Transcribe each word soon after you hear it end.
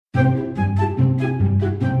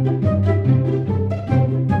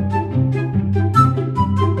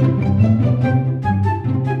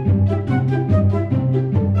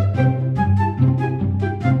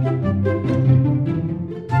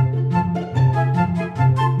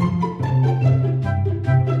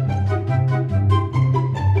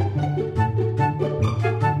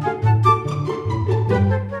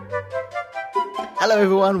Hello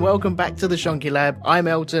everyone, welcome back to the Shonky Lab. I'm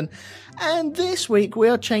Elton, and this week we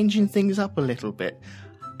are changing things up a little bit.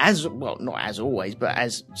 As well, not as always, but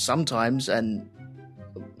as sometimes, and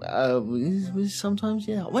sometimes,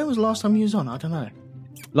 yeah. When was the last time you was on? I don't know.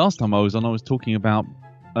 Last time I was on, I was talking about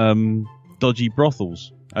dodgy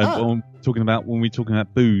brothels. Talking about when we're talking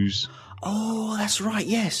about booze. Oh, that's right.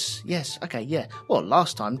 Yes. Okay, yeah. Well,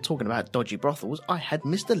 last time, talking about dodgy brothels, I had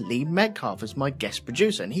Mr. Lee Medcalf as my guest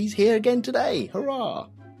producer, and he's here again today. Hurrah!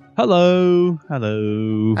 Hello,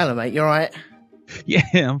 mate. You all right?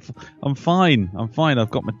 Yeah, I'm fine.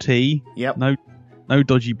 I've got my tea. Yep. No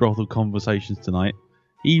dodgy brothel conversations tonight.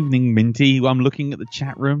 Evening, Minty. I'm looking at the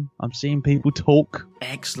chat room. I'm seeing people talk.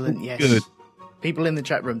 Excellent. Yes. Good. People in the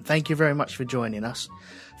chat room, thank you very much for joining us.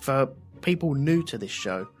 For people new to this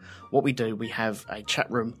show, what we do, we have a chat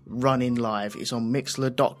room running live. It's on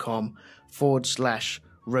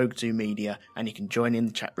Mixlr.com/RogueTwoMedia, and you can join in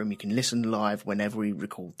the chat room. You can listen live whenever we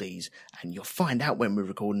record these, and you'll find out when we're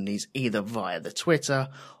recording these either via the Twitter,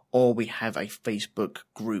 or we have a Facebook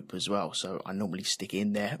group as well. So I normally stick it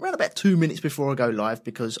in there around about 2 minutes before I go live,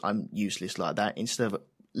 because I'm useless like that. Instead of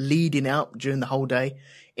leading out during the whole day,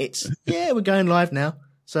 it's, yeah, we're going live now.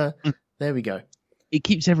 So there we go. It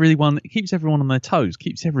keeps everyone on their toes,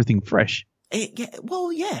 keeps everything fresh.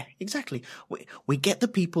 Yeah, exactly. We get the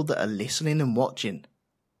people that are listening and watching.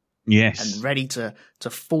 Yes. And ready to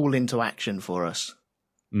fall into action for us.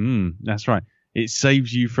 That's right. It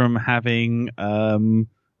saves you from having, I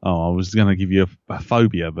was going to give you a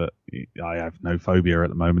phobia, but I have no phobia at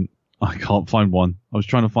the moment. I can't find one. I was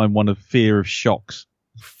trying to find one of fear of shocks.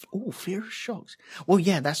 Oh, fear of shocks. Well,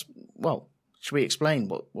 yeah, should we explain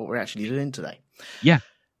what we're actually doing today? Yeah.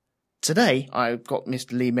 Today, I've got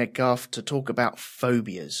Mr. Lee Medcalf to talk about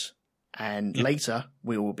phobias. And later,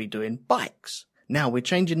 we will be doing bikes. Now, we're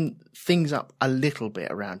changing things up a little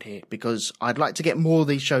bit around here, because I'd like to get more of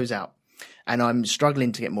these shows out. And I'm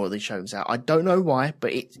struggling to get more of these shows out. I don't know why,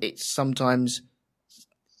 but it's sometimes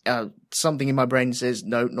something in my brain says,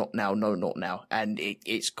 no, not now, no, not now. And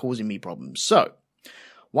it's causing me problems. So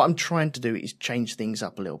what I'm trying to do is change things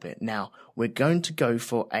up a little bit. Now, we're going to go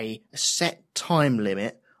for a set time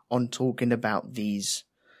limit on talking about these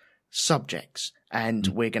subjects. And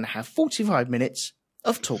we're going to have 45 minutes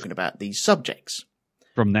of talking about these subjects.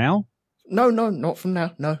 From now? No, not from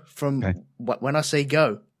now. No, from when I say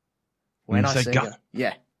go. When I say go.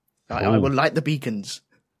 Yeah. I will light the beacons.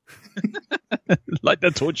 Light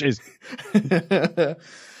the torches.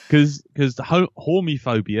 Because the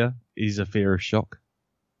hormophobia is a fear of shock.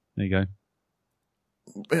 There you go.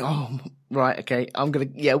 Oh, right. Okay.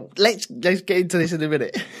 Let's get into this in a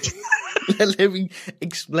minute. Let me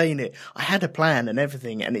explain it. I had a plan and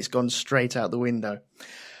everything, and it's gone straight out the window.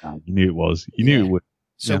 You knew it was. You knew it would.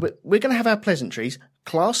 So we're going to have our pleasantries.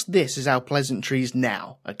 Class this as our pleasantries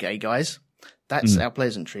now. Okay, guys? That's our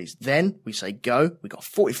pleasantries. Then we say go. We got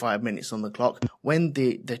 45 minutes on the clock. When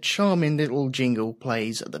the charming little jingle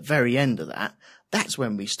plays at the very end of that, that's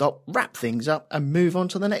when we stop, wrap things up, and move on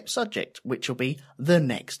to the next subject, which will be the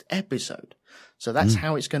next episode. So that's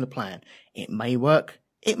how it's going to plan. It may work.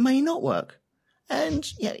 It may not work.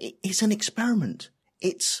 And it's an experiment.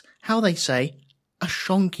 It's, how they say, a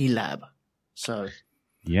Shonky Lab. So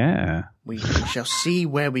yeah, we shall see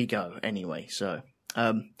where we go anyway. So,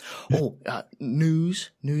 news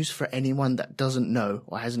for anyone that doesn't know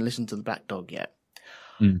or hasn't listened to the Black Dog yet.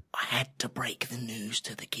 I had to break the news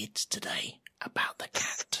to the kids today about the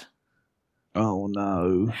cat. Oh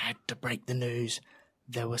no. I had to break the news.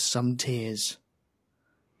 There were some tears.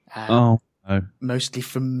 No. Mostly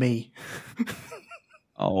from me.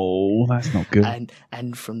 Oh, that's not good.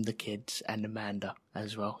 And from the kids and Amanda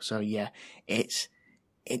as well. So yeah,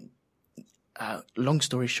 long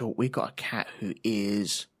story short, we got a cat who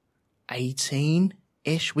is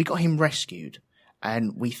 18-ish. We got him rescued,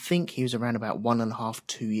 and we think he was around about 1.5,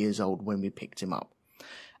 2 years old when we picked him up.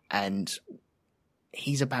 And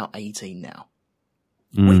he's about 18 now,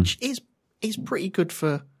 which is pretty good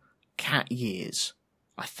for cat years,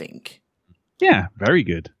 I think. Yeah, very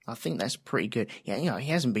good. I think that's pretty good. Yeah,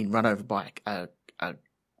 he hasn't been run over by a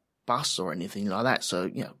bus or anything like that, so,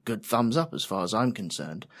 good thumbs up as far as I'm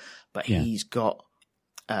concerned. But he's got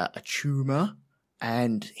a tumour,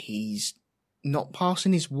 and he's not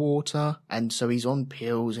passing his water, and so he's on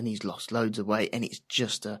pills, and he's lost loads of weight, and it's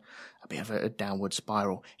just a bit of a downward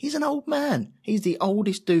spiral. He's an old man. He's the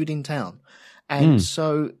oldest dude in town. And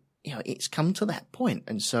so, it's come to that point.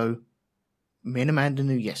 And so me and Amanda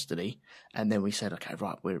knew yesterday, and then we said, okay,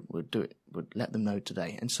 right, we'll do it. We'll let them know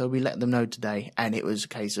today. And so we let them know today, and it was a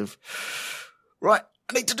case of, right,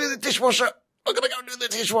 I need to do the dishwasher. I'm going to go do the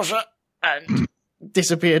dishwasher. And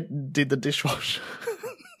disappeared and did the dishwasher.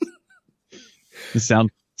 The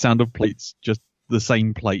sound of plates, just the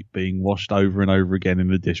same plate being washed over and over again in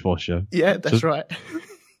the dishwasher. Yeah, that's just, right.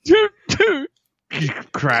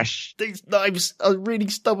 Crash. These knives are really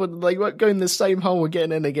stubborn. They won't go in the same hole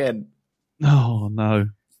again and again. Oh, no.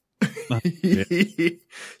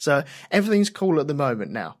 So everything's cool at the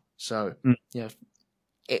moment now. So, yeah,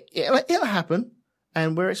 it'll happen,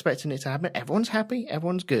 and we're expecting it to happen. Everyone's happy.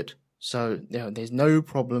 Everyone's good. So, there's no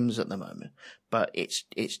problems at the moment. But it's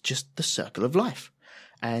just the circle of life.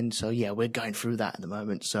 And so, yeah, we're going through that at the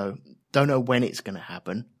moment. So, don't know when it's going to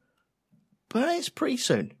happen. But it's pretty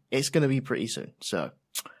soon. It's going to be pretty soon. So,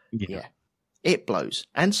 yeah. It blows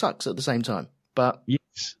and sucks at the same time. But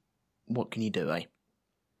yes, what can you do, eh?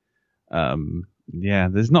 Yeah,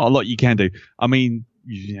 there's not a lot you can do. I mean,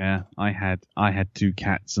 yeah, I had 2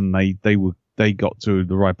 cats, and they got to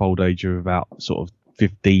the ripe old age of about sort of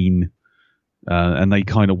 15, and they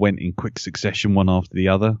kind of went in quick succession, one after the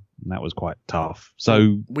other, and that was quite tough.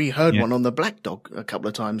 So we heard one on the Black Dog a couple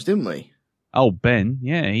of times, didn't we? Oh, Ben,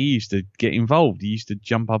 yeah, he used to get involved. He used to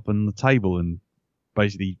jump up on the table and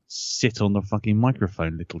basically sit on the fucking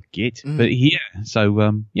microphone, little git. But yeah,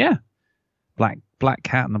 so yeah, black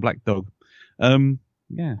cat and the black dog.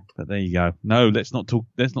 Yeah, but there you go. No, let's not talk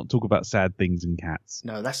about sad things and cats.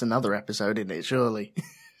 No, that's another episode, isn't it? Surely.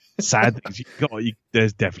 Sad things.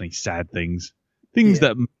 There's definitely sad things. Things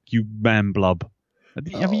that make you man blub.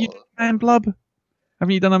 Have you done man blub?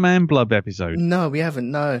 Haven't you done a man blub episode? No, we haven't.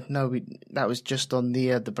 No, that was just on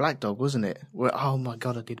the Black Dog, wasn't it? Oh my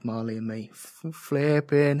God, I did Marley and Me.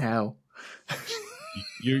 Flipping hell.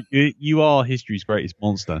 You are history's greatest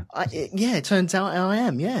monster. Yeah, it turns out I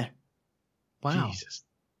am. Yeah. Wow. Jesus.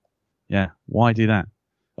 Yeah. Why do that?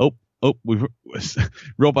 Oh, we've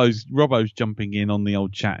Robbo's jumping in on the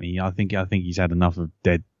old chat. I think he's had enough of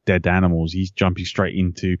dead animals. He's jumping straight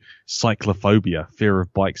into cyclophobia, fear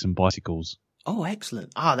of bikes and bicycles. Oh,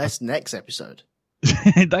 excellent. That's next episode.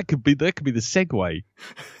 that could be the segue.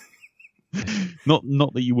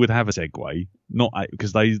 Not that you would have a Segway, not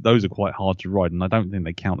because those are quite hard to ride, and I don't think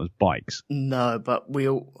they count as bikes. No, but we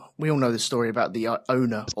all know the story about the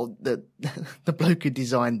owner or the bloke who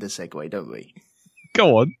designed the Segway, don't we?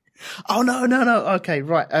 Go on. Oh no. Okay,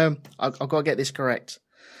 right. I've got to get this correct.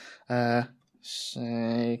 Oh,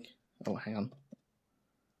 hang on.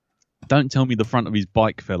 Don't tell me the front of his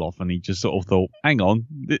bike fell off and he just sort of thought, "Hang on,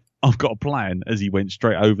 I've got a plan," as he went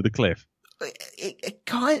straight over the cliff.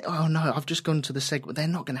 Oh no, I've just gone to the Segway. They're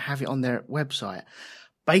not going to have it on their website.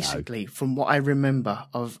 Basically, from what I remember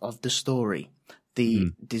of the story,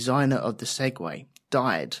 the designer of the Segway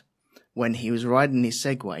died when he was riding his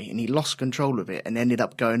Segway and he lost control of it and ended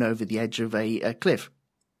up going over the edge of a cliff.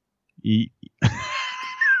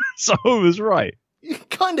 So I was right.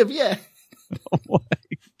 Kind of, yeah. Oh my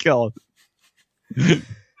God.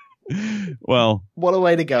 Well, what a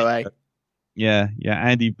way to go, eh? Yeah.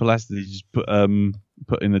 Andy Poulastides just put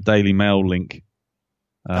in the Daily Mail link.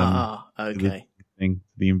 Okay.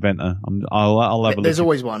 The inventor. I'll have a look. There's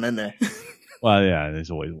always one, isn't there? Well, yeah,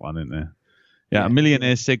 there's always one, isn't there? Yeah, a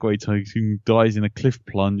millionaire Segway tycoon dies in a cliff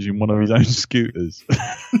plunge in one of his own scooters.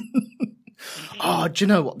 Oh, do you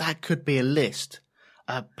know what? That could be a list.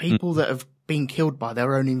 People that have been killed by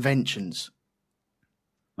their own inventions.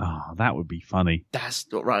 Oh, that would be funny. That's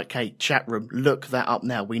right. Okay, chat room, look that up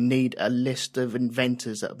now. We need a list of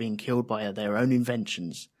inventors that have been killed by their own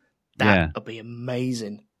inventions. That would be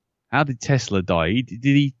amazing. How did Tesla die?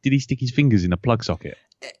 Did he stick his fingers in a plug socket?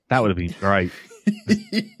 That would have been great.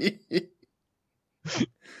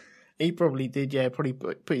 He probably did, yeah. Probably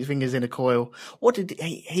put his fingers in a coil. What did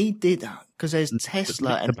he did? Because there's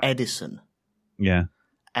Tesla and Edison. Yeah.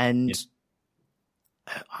 And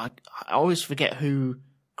I always forget who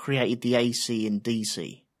created the AC and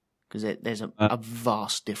DC, because there's a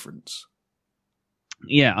vast difference.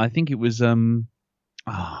 Yeah, I think it was. Oh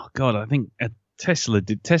God, I think Tesla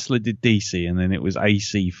did DC, and then it was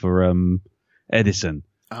AC for Edison.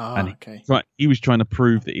 Oh, and okay. Right, he was trying to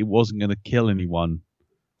prove that it wasn't going to kill anyone.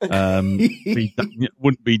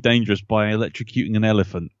 Wouldn't be dangerous by electrocuting an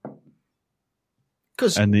elephant.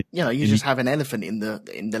 Because you just have an elephant in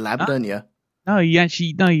the lab, don't you? No, he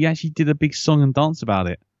actually did a big song and dance about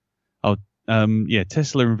it. Oh,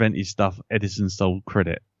 Tesla invented stuff. Edison stole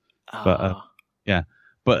credit. But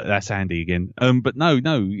but that's Andy again. But no,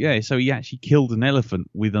 yeah. So he actually killed an elephant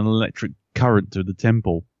with an electric current to the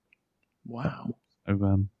temple. Wow.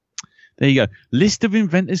 So, there you go. List of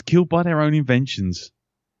inventors killed by their own inventions.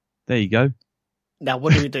 There you go. Now,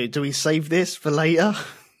 what do we do? Do we save this for later?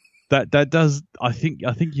 That does. I think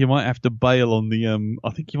you might have to bail on the on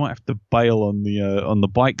the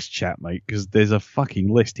bikes chat, mate, because there's a fucking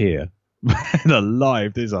list here.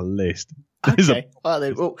 Alive, there's a list. Okay. All right,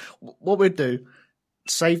 then. Well, what we'll do,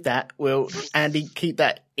 save that. Andy, keep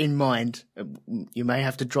that in mind. You may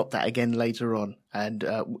have to drop that again later on, and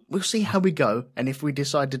we'll see how we go, and if we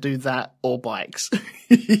decide to do that or bikes.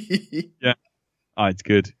 Yeah. Oh, it's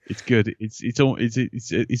good. It's good.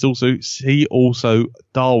 It's also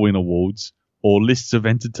Darwin Awards or lists of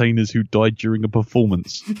entertainers who died during a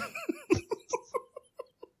performance.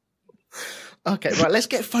 Okay, right. Let's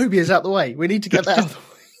get phobias out the way. We need to get that out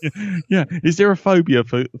the way. Yeah. Is there a phobia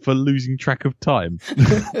for losing track of time?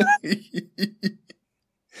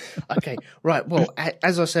 Okay, right. Well,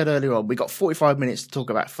 as I said earlier on, we got 45 minutes to talk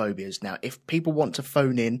about phobias. Now, if people want to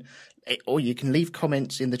phone in, or you can leave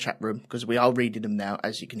comments in the chat room, because we are reading them now,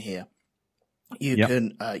 as you can hear. You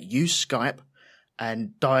can use Skype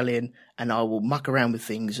and dial in, and I will muck around with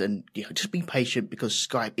things, and just be patient, because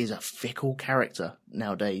Skype is a fickle character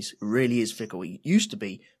nowadays. It really is fickle. It used to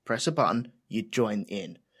be press a button, you join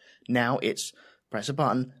in. Now it's press a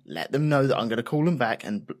button, let them know that I'm going to call them back,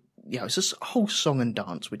 and it's a whole song and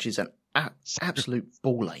dance, which is an absolute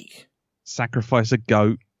ball ache. Sacrifice a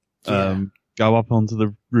goat. Yeah. Go up onto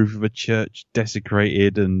the roof of a church,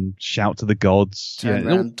 desecrated, and shout to the gods. Turn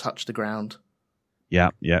around, touch the ground. Yeah.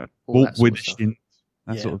 Walk with shin,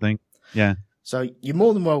 that sort of thing. Yeah. So you're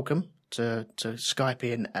more than welcome to Skype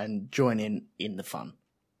in and join in the fun.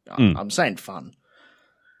 I'm saying fun.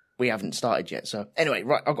 We haven't started yet. So anyway,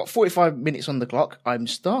 right, I've got 45 minutes on the clock. I'm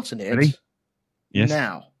starting it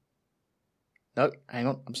now. No, hang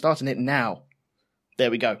on. I'm starting it now.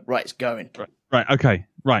 There we go. Right, it's going. Right, okay.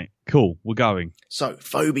 Right, cool. We're going. So,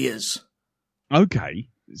 phobias. Okay.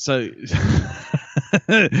 So,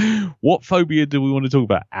 what phobia do we want to talk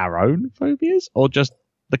about? Our own phobias or just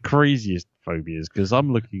the craziest phobias? Because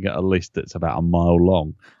I'm looking at a list that's about a mile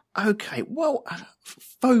long. Okay, well,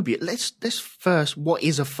 phobia. Let's first, what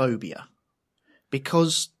is a phobia?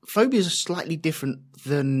 Because phobias are slightly different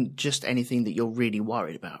than just anything that you're really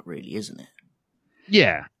worried about, really, isn't it?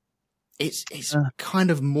 Yeah. It's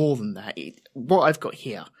kind of more than that. What I've got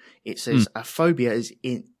here, it says a phobia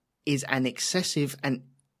is an excessive and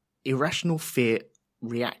irrational fear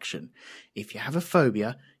reaction. If you have a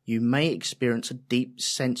phobia, you may experience a deep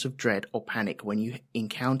sense of dread or panic when you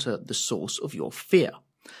encounter the source of your fear.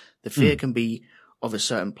 The fear can be of a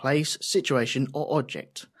certain place, situation, or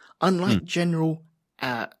object. Unlike general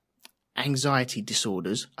anxiety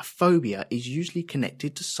disorders, a phobia is usually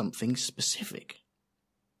connected to something specific.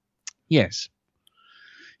 Yes.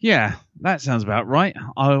 Yeah, that sounds about right.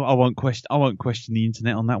 I won't question the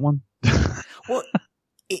internet on that one. Well,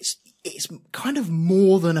 it's kind of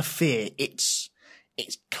more than a fear. It's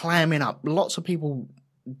clamming up. Lots of people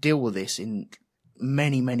deal with this in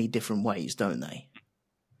many, many different ways, don't they?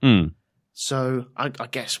 So I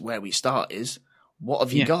guess where we start is, what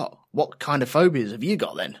have you got? What kind of phobias have you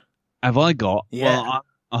got then? Have I got? Yeah.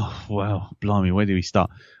 Well, blimey, where do we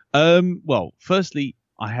start? Well, firstly,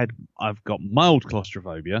 I've got mild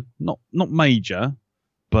claustrophobia, not major,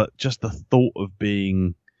 but just the thought of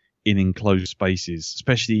being in enclosed spaces,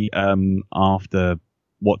 especially after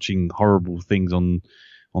watching horrible things on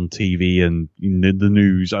TV and the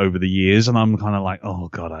news over the years, and I'm kind of like, oh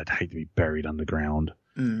god, I'd hate to be buried underground,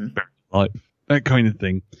 like that kind of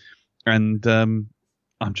thing. And I'm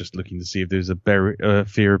just looking to see if there's a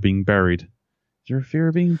fear of being buried. Is there a fear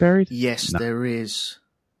of being buried? Yes, no. There is.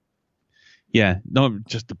 Yeah, no,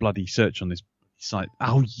 just a bloody search on this site.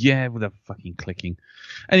 Oh yeah, with that fucking clicking.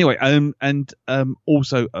 Anyway, and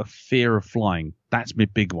also a fear of flying. That's my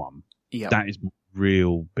big one. Yeah, that is my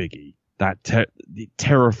real biggie. That it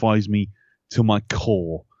terrifies me to my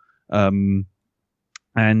core.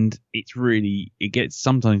 And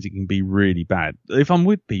sometimes it can be really bad. If I'm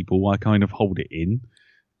with people, I kind of hold it in,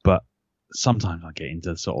 but sometimes I get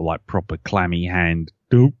into sort of like proper clammy hand.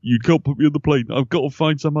 No, you can't put me on the plane. I've got to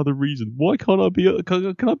find some other reason. Why can't I be?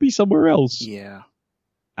 Can I be somewhere else? Yeah,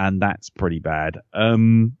 and that's pretty bad.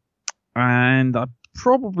 And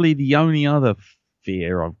probably the only other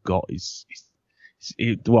fear I've got is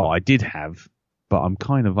I did have, but I'm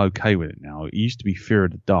kind of okay with it now. It used to be fear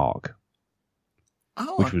of the dark.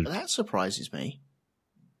 Oh, that surprises me.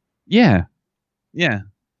 Yeah.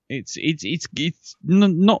 It's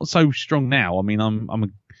not so strong now. I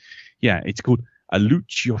mean, it's called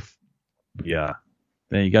alluchiophobia.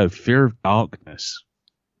 There you go, fear of darkness.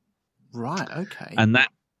 Right. Okay. And that,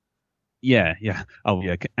 yeah. Oh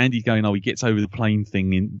yeah, Andy's going. Oh, he gets over the plane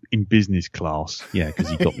thing in business class. Yeah, because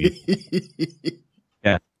he got me.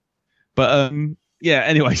 Yeah, but yeah.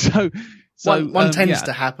 Anyway, so So one tends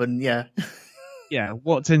to happen, yeah. Yeah,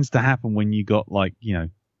 what tends to happen when you got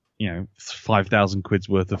 5,000 quid's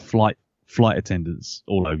worth of flight attendants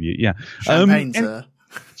all over you? Yeah, champagne, sir.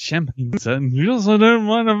 Champagne, sir. Yes, I don't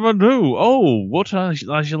mind if I do. Oh, what I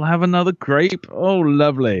shall have another grape. Oh,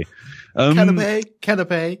 lovely.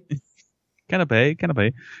 Canapé.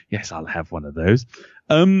 Yes, I'll have one of those.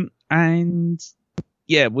 And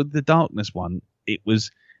yeah, with the darkness one, it was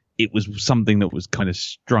something that was kind of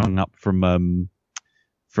strung up from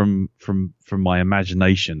my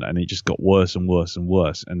imagination, and it just got worse and worse and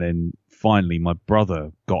worse. And then finally, my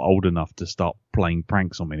brother got old enough to start playing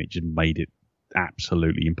pranks on me, and it just made it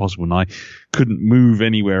absolutely impossible. And I couldn't move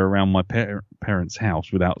anywhere around my parents'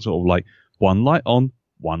 house without sort of like one light on,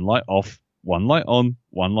 one light off, one light on,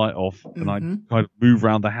 one light off, and I kind of move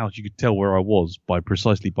around the house. You could tell where I was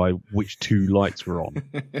precisely by which two lights were on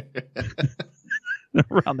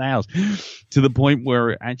around the house, to the point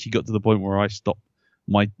where it actually got to the point where I stopped.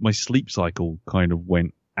 My sleep cycle kind of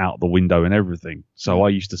went out the window and everything. So I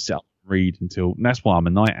used to sit up and read until, and that's why I'm a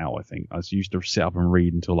night owl, I think. I used to sit up and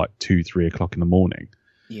read until like 2-3 o'clock in the morning.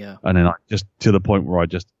 Yeah. And then I just, to the point where I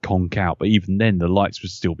just conk out. But even then, the lights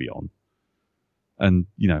would still be on. And,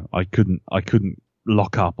 I couldn't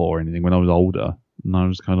lock up or anything when I was older. And I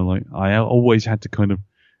was kind of like, I always had to kind of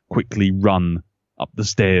quickly run up the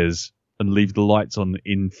stairs and leave the lights on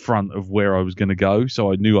in front of where I was going to go.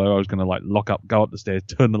 So I knew I was going to lock up, go up the stairs,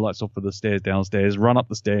 turn the lights off for the stairs downstairs, run up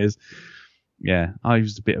the stairs. Yeah, I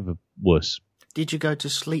was a bit of a wuss. Did you go to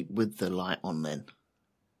sleep with the light on then?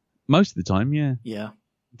 Most of the time, yeah. Yeah.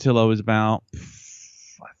 Until I was about,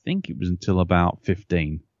 I think it was until about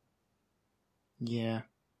 15. Yeah.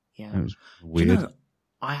 Yeah. It was weird.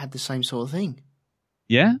 I had the same sort of thing.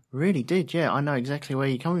 Yeah? Really did, yeah. I know exactly where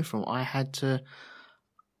you're coming from.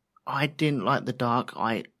 I didn't like the dark.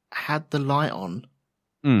 I had the light on.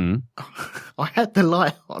 I had the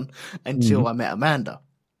light on until I met Amanda.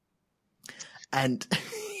 And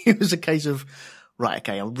it was a case of, right,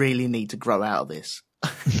 okay, I really need to grow out of this.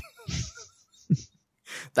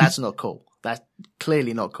 That's not cool. That's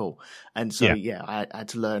clearly not cool. And so, I had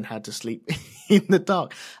to learn how to sleep in the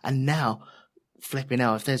dark. And now, flipping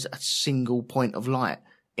out, if there's a single point of light,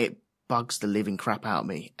 it bugs the living crap out of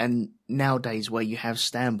me. And nowadays, where you have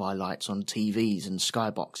standby lights on TVs and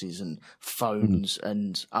skyboxes and phones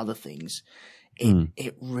and other things,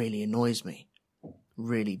 it really annoys me.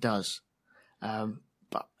 Really does.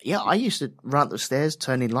 But yeah, I used to run up the stairs,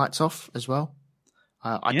 turning lights off as well.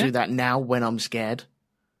 I do that now when I'm scared.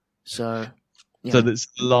 So that's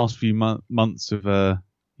the last few months of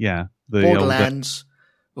Borderlands.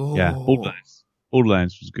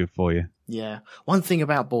 Borderlands was good for you. Yeah. One thing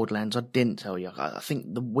about Borderlands I didn't tell you. I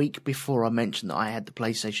think the week before I mentioned that I had the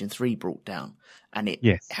PlayStation 3 brought down, and it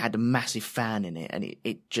had a massive fan in it, and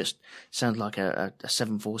it just sounded like a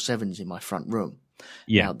 747's in my front room.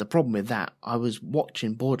 Yeah. Now, the problem with that, I was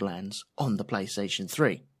watching Borderlands on the PlayStation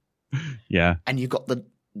 3. Yeah. And you got the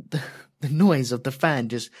noise of the fan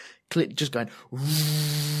just going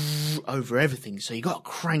over everything. So you got to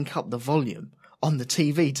crank up the volume on the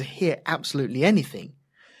TV to hear absolutely anything.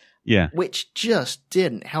 Yeah. Which just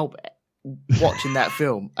didn't help watching that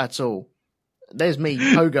film at all. There's me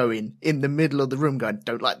pogoing in the middle of the room going,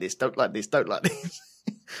 don't like this, don't like this, don't like this.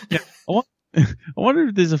 Yeah. I wonder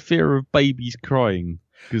if there's a fear of babies crying,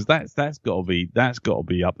 because that's got to be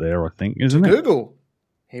up there, I think, isn't it? Google.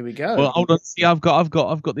 Here we go. Well, hold on. See, I've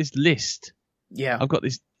got this list. Yeah. I've got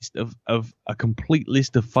this list of a complete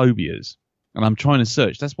list of phobias, and I'm trying to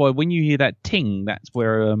search. That's why when you hear that ting, that's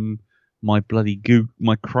where my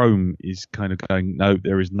my Chrome is kind of going, no,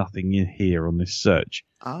 there is nothing in here on this search.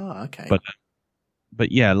 Ah, okay.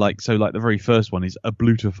 But yeah, the very first one is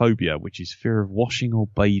ablutophobia, which is fear of washing or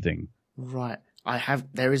bathing. Right.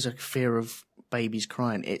 There is a fear of babies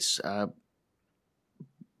crying. It's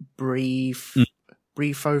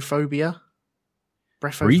breathophobia.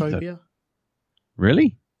 Breathophobia.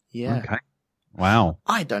 Really? Yeah. Okay. Wow.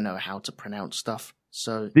 I don't know how to pronounce stuff.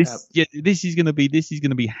 So this is going to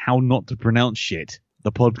be how not to pronounce shit,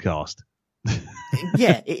 the podcast.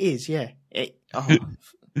 Yeah, it is. Yeah.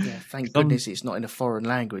 Thank goodness it's not in a foreign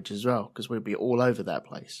language as well, because we'd be all over that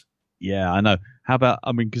place. Yeah, I know. How about,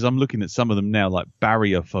 because I'm looking at some of them now, like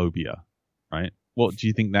barrierphobia, right? What do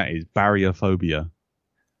you think that is? Barrierphobia.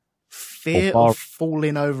 Fear of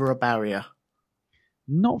falling over a barrier.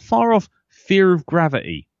 Not far off. Fear of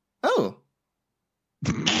gravity. Oh.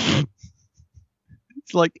 It's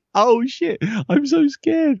like, oh shit, I'm so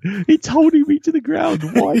scared. It's holding me to the ground.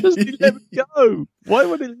 Why doesn't it let me go? Why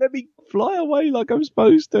won't it let me fly away like I'm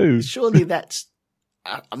supposed to? Surely that's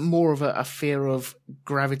more of a fear of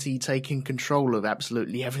gravity taking control of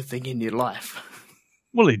absolutely everything in your life.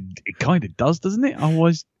 Well, it kind of does, doesn't it?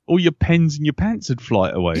 Otherwise, all your pens and your pants would fly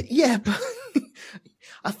away. Yeah, but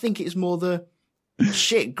I think it's more the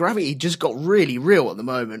shit. Gravity just got really real at the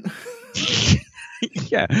moment.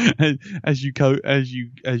 Yeah, as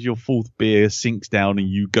your fourth beer sinks down and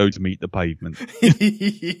you go to meet the pavement.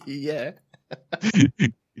 Yeah,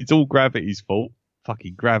 it's all gravity's fault.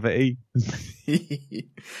 Fucking gravity.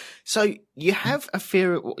 So you have a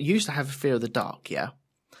fear. You used to have a fear of the dark, yeah.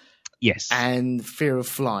 Yes. And fear of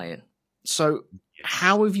flying. So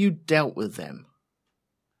how have you dealt with them?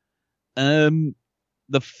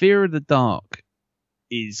 The fear of the dark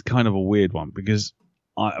is kind of a weird one because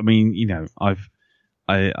I mean, you know,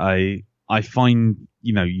 I find,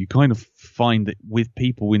 you know, you kind of find that with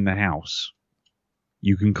people in the house,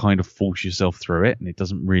 you can kind of force yourself through it and it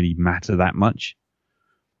doesn't really matter that much.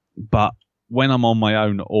 But when I'm on my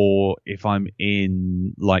own, or if I'm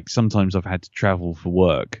in, like, sometimes I've had to travel for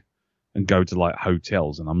work and go to like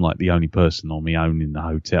hotels and I'm like the only person on my own in the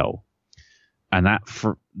hotel. And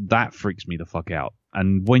that freaks me the fuck out.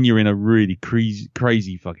 And when you're in a really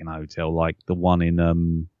crazy fucking hotel, like the one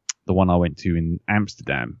I went to in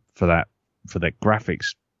Amsterdam for that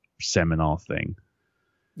graphics seminar thing.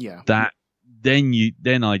 Yeah.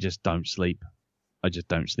 Then I just don't sleep. I just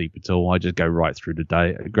don't sleep at all. I just go right through the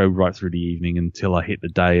day, go right through the evening until I hit the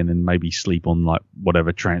day, and then maybe sleep on like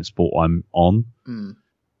whatever transport I'm on.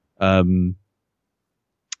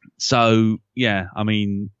 So yeah, I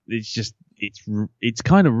mean, it's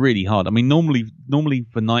kind of really hard. I mean, normally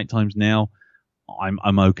for night times now,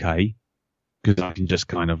 I'm okay because I can just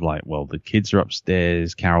kind of like, well, the kids are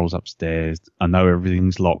upstairs, Carol's upstairs. I know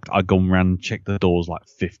everything's locked. I've gone around and checked the doors like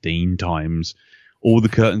 15 times. All the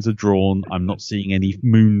curtains are drawn. I'm not seeing any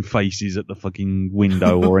moon faces at the fucking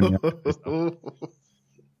window or anything.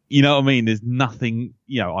 You know what I mean? There's nothing,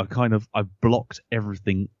 you know, I've blocked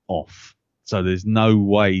everything off. So there's no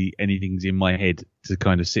way anything's in my head to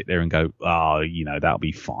kind of sit there and go, oh, you know, that'll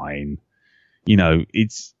be fine. You know,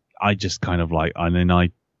 I just kind of like, and then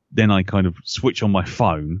I kind of switch on my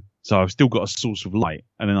phone. So I've still got a source of light,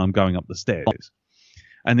 and then I'm going up the stairs.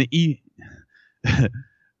 And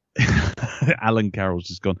Alan Carroll's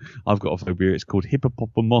just gone, I've got a phobia. It's called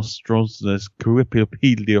hippopotamonstrous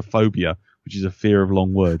phobia, which is a fear of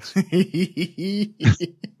long words.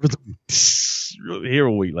 Here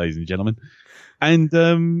all week, ladies and gentlemen.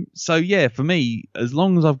 And so, yeah, for me, as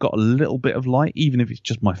long as I've got a little bit of light, even if it's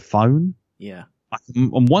just my phone. Yeah.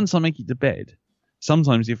 And once I make it to bed,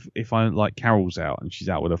 sometimes if I like Carol's out and she's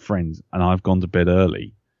out with her friends and I've gone to bed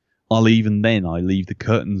early, I leave the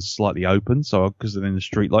curtains slightly open, so because then the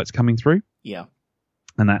street light's coming through. Yeah.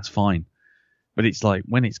 And that's fine. But it's like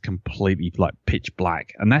when it's completely like pitch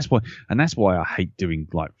black, and that's why I hate doing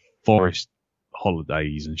like forest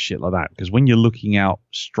holidays and shit like that, because when you're looking out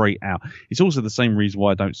straight out, it's also the same reason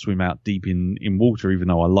why I don't swim out deep in water, even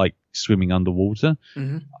though I like swimming underwater.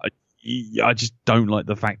 Mm-hmm. I just don't like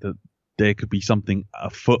the fact that there could be something a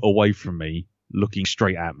foot away from me looking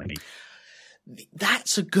straight at me.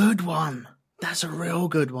 That's a good one. That's a real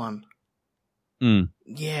good one.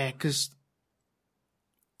 Yeah, because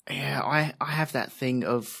I have that thing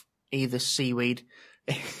of either seaweed.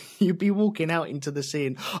 You'd be walking out into the sea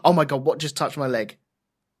and, oh my God, what just touched my leg?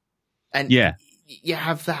 And yeah, you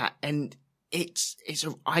have that, and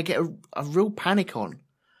I get a real panic on.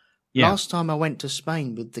 Yeah. Last time I went to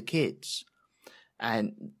Spain with the kids,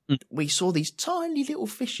 and we saw these tiny little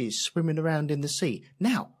fishes swimming around in the sea.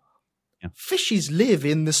 Now, fishes live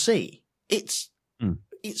in the sea. It's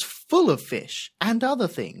full of fish and other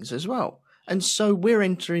things as well. And so we're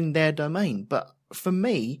entering their domain. But for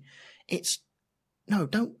me, you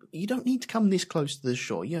don't need to come this close to the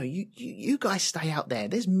shore. You know, you guys stay out there.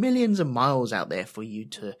 There's millions of miles out there for you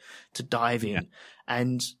to dive in.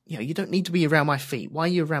 And, you know, you don't need to be around my feet. Why are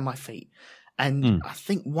you around my feet? And I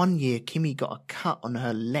think one year Kimmy got a cut on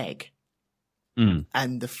her leg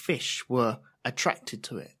and the fish were attracted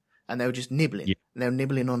to it. And they were just nibbling. Yeah. They were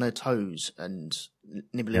nibbling on her toes and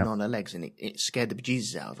nibbling on her legs, and it scared the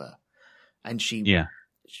bejesus out of her. And she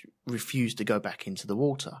refused to go back into the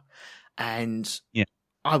water. And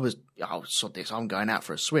I saw this, I'm going out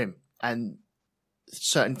for a swim. And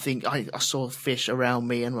certain things, I saw fish around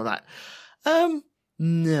me and were like,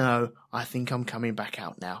 no, I think I'm coming back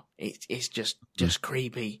out now. It's just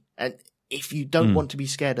creepy. And if you don't want to be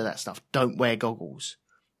scared of that stuff, don't wear goggles.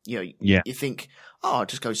 You know, you think, oh, I'll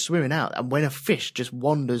just go swimming out. And when a fish just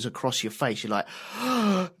wanders across your face, you're like,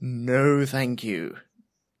 oh, no, thank you.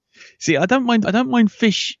 See, I don't mind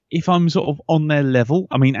fish if I'm sort of on their level.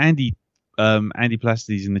 I mean, Andy Andy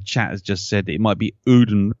Poulastides in the chat has just said it might be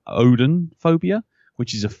Odin phobia,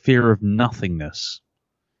 which is a fear of nothingness.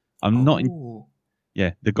 I'm not in.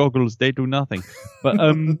 Yeah, the goggles, they do nothing. But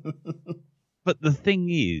but the thing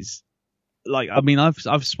is, like, I mean,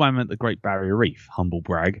 I've swam at the Great Barrier Reef, humble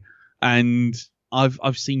brag, and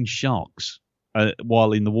I've seen sharks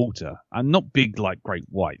while in the water, and not big like great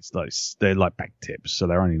whites. They're like back tips, so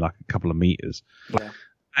they're only like a couple of meters. Yeah.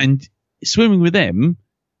 And swimming with them,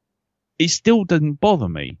 it still doesn't bother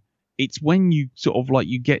me. It's when you sort of like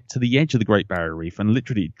you get to the edge of the Great Barrier Reef and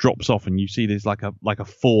literally it drops off, and you see there's like a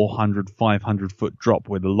 400, 500 foot drop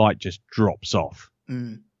where the light just drops off.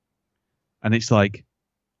 Mm. And it's like,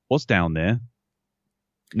 what's down there?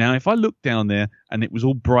 Now, if I looked down there and it was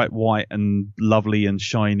all bright white and lovely and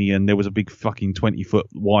shiny and there was a big fucking 20 foot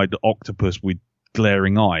wide octopus with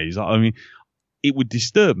glaring eyes, I mean, it would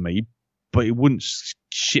disturb me, but it wouldn't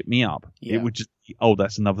shit me up. Yeah. It would just, oh,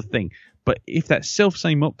 that's another thing. But if that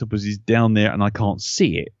self-same octopus is down there and I can't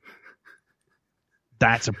see it,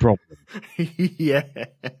 that's a problem. Yeah.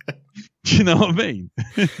 Do you know what I mean?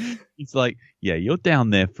 It's like, yeah, you're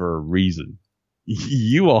down there for a reason.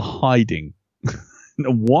 You are hiding.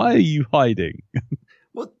 Why are you hiding?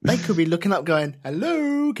 Well, they could be looking up going,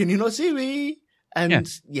 hello, can you not see me? And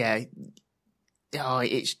it's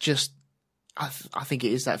just, I think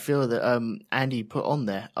it is that fear that Andy put on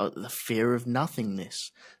there, the fear of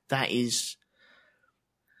nothingness. That is,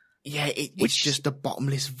 it's just a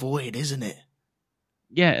bottomless void, isn't it?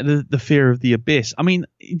 Yeah, the fear of the abyss. I mean,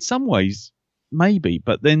 in some ways, maybe,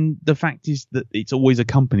 but then the fact is that it's always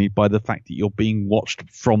accompanied by the fact that you're being watched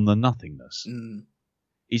from the nothingness. Mm.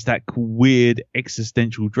 It's that weird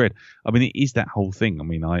existential dread. I mean, it is that whole thing. I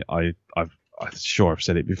mean, I'm sure I've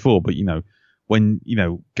said it before, but when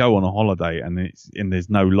go on a holiday and there's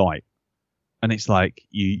no light, and it's like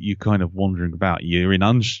you kind of wandering about, you're in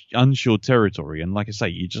unsure territory, and like I say,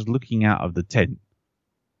 you're just looking out of the tent,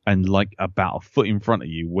 and like about a foot in front of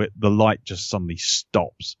you, where the light just suddenly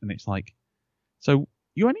stops, and it's like, so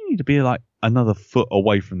you only need to be like another foot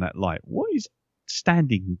away from that light. What is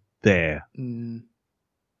standing there? Mm.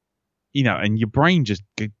 And your brain just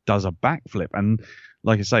does a backflip. And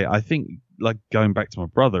like I say, I think, like going back to my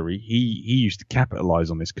brother, he used to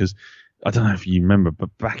capitalize on this, because I don't know if you remember, but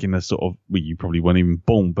back in the sort of, well, you probably weren't even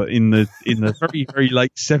born, but in the very, very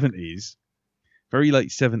late 70s,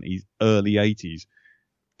 early 80s,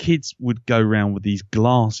 kids would go around with these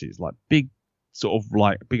glasses, like big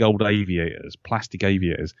old aviators, plastic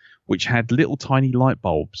aviators, which had little tiny light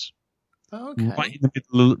bulbs. Okay. Right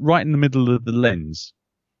in the middle of the lens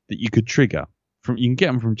that you could trigger you can get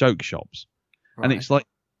them from joke shops. Right. And it's like,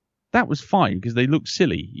 that was fine because they look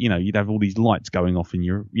silly. You'd have all these lights going off in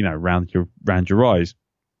your, around your eyes.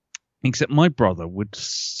 Except my brother would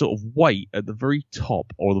sort of wait at the very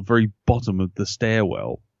top or the very bottom of the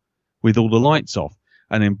stairwell with all the lights off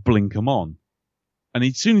and then blink them on. And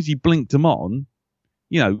as soon as he blinked them on,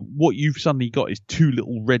 what you've suddenly got is two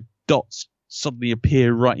little red dots suddenly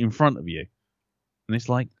appear right in front of you. And it's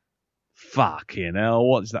like, fucking hell,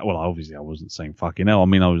 what's that? Well, obviously I wasn't saying fucking hell. I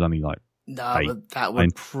mean, I was only like, no, but that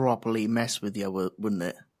would properly mess with you, wouldn't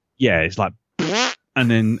it? Yeah, it's like,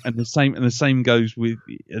 and the same goes with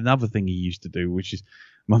another thing he used to do, which is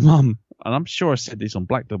my mum, and I'm sure I said this on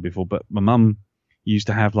Black Dog before, but my mum used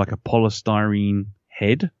to have like a polystyrene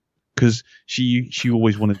head because she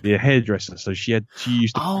always wanted to be a hairdresser, so she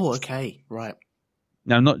used to. Oh, okay, right.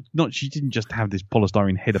 No, not. She didn't just have this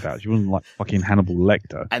polystyrene head about. She wasn't like fucking Hannibal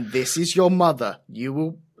Lecter. And this is your mother. You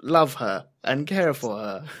will love her and care for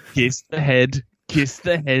her. Kiss the head.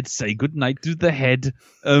 Say goodnight to the head.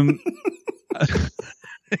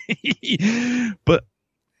 But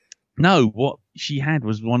no, what she had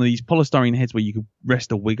was one of these polystyrene heads where you could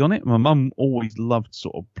rest a wig on it. My mum always loved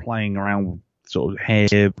sort of playing around with sort of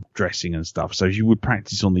hair dressing and stuff, so she would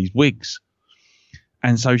practice on these wigs.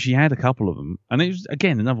 And so she had a couple of them. And it was,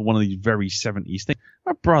 again, another one of these very 70s things.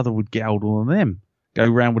 My brother would get hold of one of them, go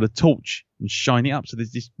around with a torch and shine it up. So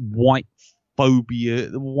there's this white phobia,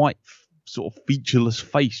 the white sort of featureless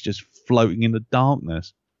face just floating in the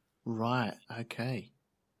darkness. Right, okay.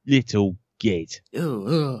 Little git.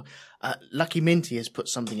 Ooh. Lucky Minty has put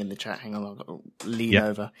something in the chat. Hang on, I've got to lean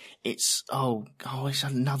over. It's, it's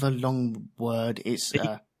another long word. It's,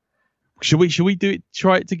 Should we do it?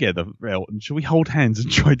 Try it together, Elton. Should we hold hands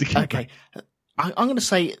and try it together? Okay. I'm going to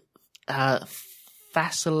say No,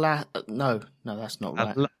 that's not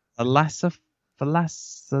right.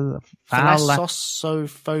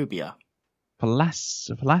 Thalassophobia.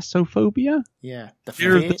 Thalassophobia? Yeah. The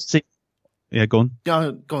fear of the sea. Yeah, go on.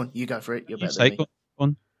 Go on. You go for it. You're better than me. Go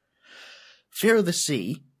on. Fear of the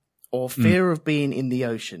sea or fear of being in the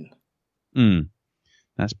ocean?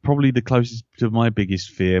 That's probably the closest to my biggest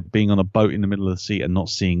fear, being on a boat in the middle of the sea and not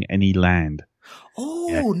seeing any land.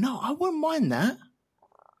 Oh, no, I wouldn't mind that.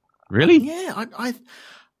 Really? Yeah,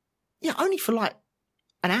 only for like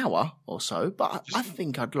an hour or so, but I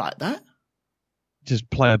think I'd like that.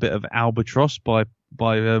 Just play a bit of Albatross by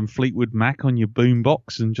Fleetwood Mac on your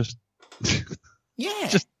boombox and just...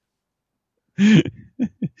 Yeah.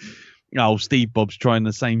 Oh, Steve Bob's trying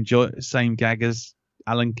the same gag as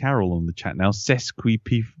Alan Carroll on the chat now.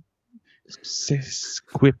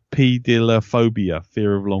 Sesquipedalophobia,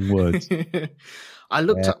 fear of long words. I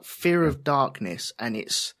looked up fear of darkness, and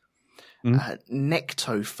it's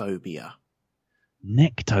nectophobia.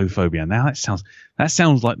 Nectophobia. Now that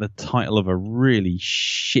sounds like the title of a really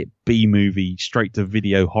shit B-movie,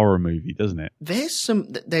 straight-to-video horror movie, doesn't it? There's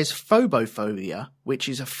phobophobia, which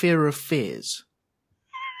is a fear of fears.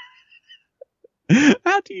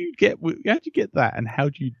 How do you get that, and how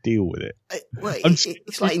do you deal with it?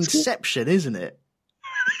 It's like Inception, isn't it?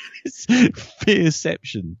 It's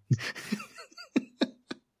fearception.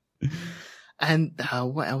 And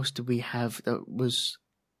what else do we have that was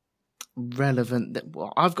relevant?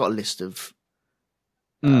 I've got a list of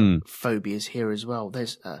phobias here as well.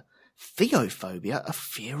 There's theophobia, a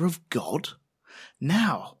fear of God.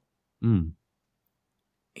 Now,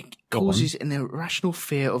 it causes an irrational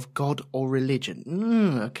fear of God or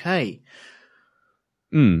religion. Okay.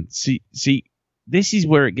 See, this is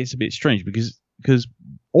where it gets a bit strange because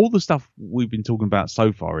all the stuff we've been talking about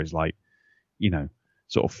so far is like,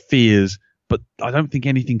 sort of fears, but I don't think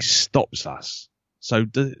anything stops us. So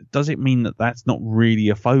does it mean that that's not really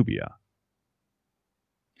a phobia?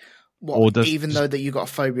 What, even though that you got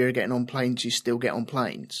a phobia of getting on planes, you still get on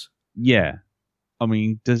planes? Yeah. I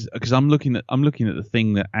mean, because I'm looking at the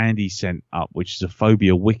thing that Andy sent up, which is a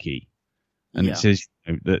phobia wiki, and it says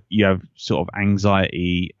that you have sort of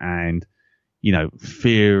anxiety and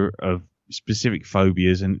fear of specific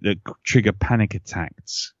phobias and that trigger panic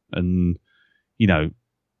attacks and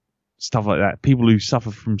stuff like that. People who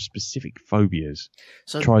suffer from specific phobias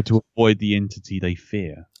try to avoid the entity they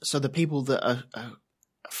fear. So the people that are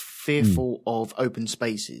fearful of open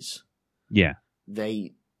spaces,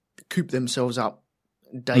 they coop themselves up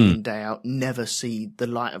day in, day out, never see the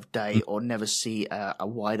light of day or never see a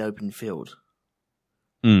wide open field.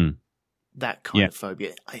 That kind of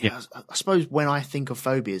phobia. I suppose when I think of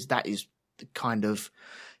phobias, that is the kind of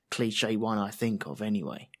cliche one I think of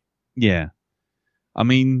anyway. Yeah. I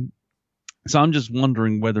mean, so I'm just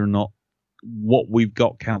wondering whether or not what we've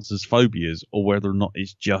got counts as phobias or whether or not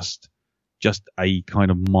it's just a kind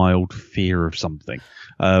of mild fear of something.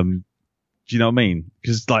 Do you know what I mean?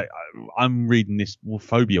 Because I'm reading this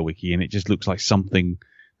phobia wiki and it just looks like something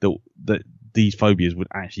that these phobias would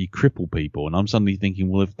actually cripple people. And I'm suddenly thinking,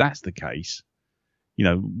 well, if that's the case,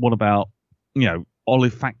 what about,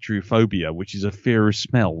 olfactory phobia, which is a fear of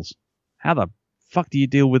smells? How the fuck do you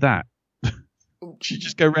deal with that? You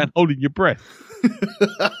just go around holding your breath.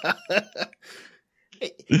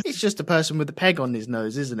 It's just a person with a peg on his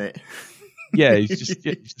nose, isn't it? Yeah, it's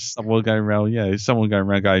just someone going around. Yeah, someone going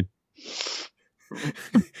around going,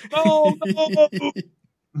 no.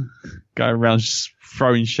 Going around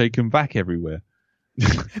throwing shaken back everywhere.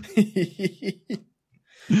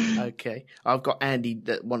 Okay, I've got Andy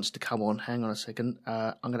that wants to come on. Hang on a second.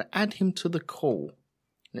 I'm going to add him to the call.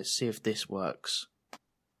 Let's see if this works.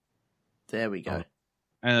 There we go.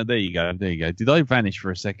 There you go. Did I vanish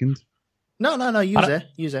for a second? No.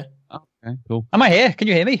 Use there. Okay, cool. Am I here? Can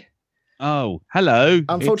you hear me? Oh, hello.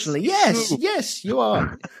 Unfortunately, yes, you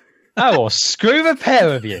are. Oh, well, screw the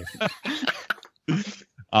pair of you.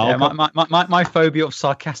 My phobia of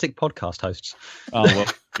sarcastic podcast hosts. Oh, well,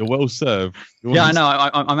 you're well served. I know.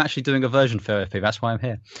 I'm actually doing aversion therapy. That's why I'm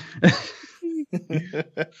here.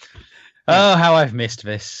 Oh, how I've missed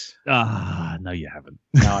this. No, you haven't.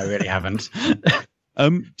 No, I really haven't.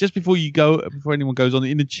 Just before anyone goes on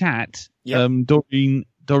in the chat, Doreen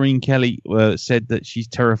Kelly said that she's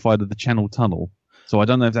terrified of the Channel Tunnel. So I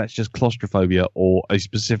don't know if that's just claustrophobia or a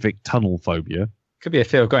specific tunnel phobia. Could be a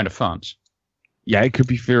fear of going to France. Yeah, it could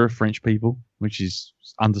be fear of French people, which is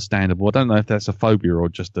understandable. I don't know if that's a phobia or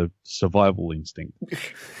just a survival instinct.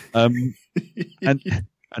 And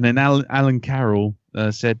then Alan Carroll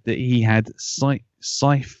said that he had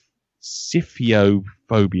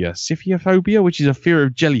Syphiophobia, which is a fear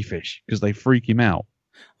of jellyfish because they freak him out.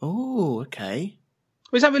 Oh, okay.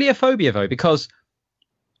 Well, is that really a phobia, though? Because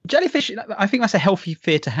jellyfish, I think that's a healthy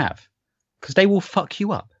fear to have because they will fuck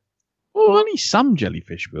you up. Well, only some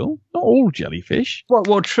jellyfish will. Not all jellyfish.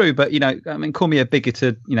 Well, true, but, call me a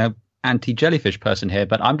bigoted, anti-jellyfish person here,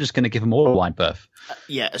 but I'm just going to give them all a wide berth.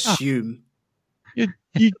 Assume. You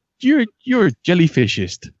You're a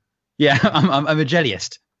jellyfishist. Yeah, I'm a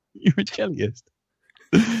jellyist. You're a jellyist.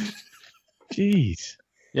 Jeez.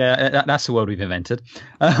 Yeah, that's the word we've invented.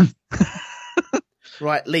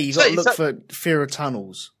 Right, Lee, you got to look for fear of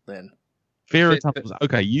tunnels then. Fear of tunnels.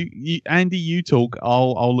 Okay, you Andy, you talk.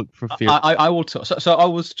 I'll look for fear. I will talk. So I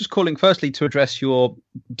was just calling firstly to address do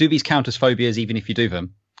these count as phobias even if you do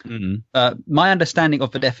them? Mm-hmm. My understanding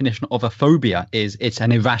of the definition of a phobia is it's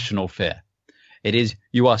an irrational fear. It is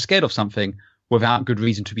you are scared of something without good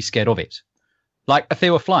reason to be scared of it. Like a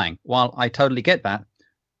fear of flying. While I totally get that,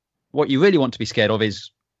 what you really want to be scared of is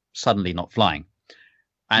suddenly not flying.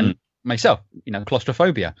 And myself,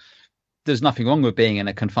 claustrophobia. There's nothing wrong with being in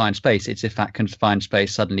a confined space. It's if that confined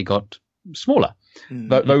space suddenly got smaller.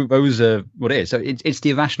 But those are what it is. So it's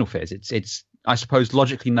the irrational fears. It's I suppose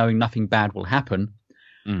logically knowing nothing bad will happen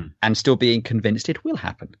and still being convinced it will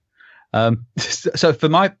happen. So for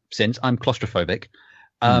my sins, I'm claustrophobic.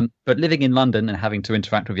 But living in London and having to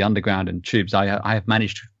interact with the underground and tubes, I have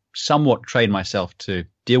managed to somewhat train myself to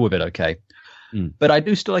deal with it okay. But I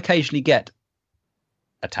do still occasionally get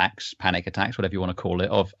attacks, panic attacks, whatever you want to call it,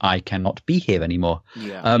 of I cannot be here anymore.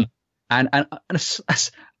 Yeah. And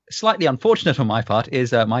slightly unfortunate on my part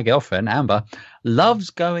is my girlfriend, Amber,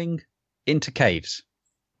 loves going into caves.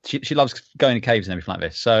 She loves going to caves and everything like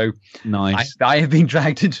this. So nice. I have been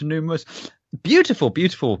dragged into numerous beautiful,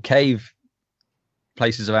 beautiful cave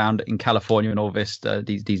places around in California and all this,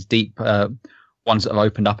 these deep ones that have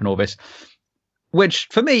opened up and all this, which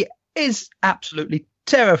for me is absolutely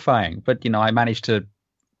terrifying. But, I managed to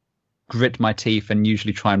grit my teeth and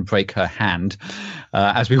usually try and break her hand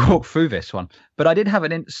as we walk through this one. But I did have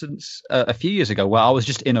an instance a few years ago where I was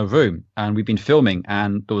just in a room and we'd been filming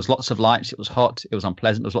and there was lots of lights. It was hot. It was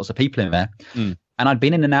unpleasant. There was lots of people in there. And I'd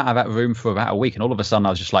been in and out of that room for about a week. And all of a sudden I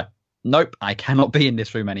was just like, nope, I cannot be in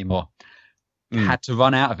this room anymore. Had to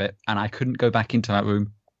run out of it. And I couldn't go back into that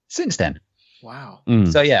room since then. Wow.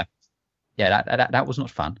 So yeah, that was not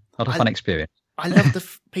fun. Not a fun experience. I love the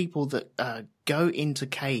people that go into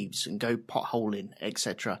caves and go potholing,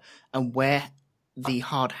 etc., and wear the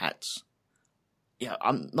hard hats. Yeah,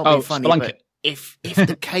 I'm not being funny, but if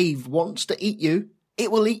the cave wants to eat you,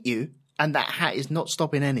 it will eat you, and that hat is not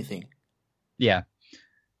stopping anything. Yeah.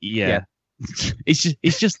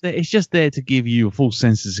 It's just there to give you a false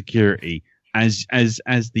sense of security as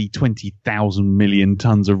the 20,000 million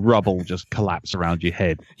tons of rubble just collapse around your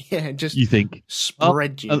head. Yeah, just you think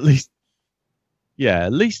spread you. At least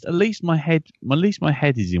my head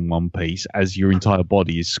is in one piece as your entire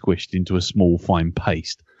body is squished into a small fine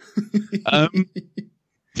paste.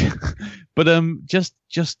 But just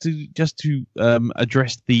to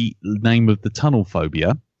address the name of the tunnel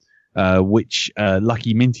phobia, which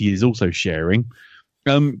Lucky Minty is also sharing.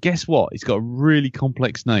 Guess what? It's got a really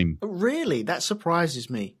complex name. Really? That surprises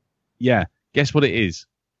me. Yeah. Guess what it is?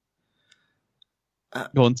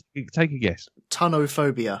 Go on, take a guess.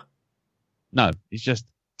 Tunnelphobia. No, it's just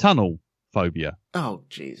tunnel phobia. Oh,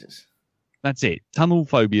 Jesus. That's it. Tunnel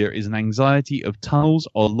phobia is an anxiety of tunnels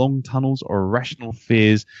or long tunnels or irrational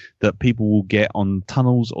fears that people will get on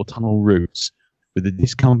tunnels or tunnel routes, with the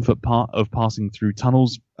discomfort of passing through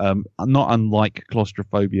tunnels, not unlike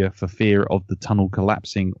claustrophobia for fear of the tunnel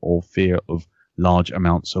collapsing or fear of large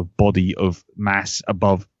amounts of body of mass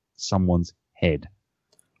above someone's head.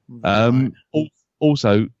 Right.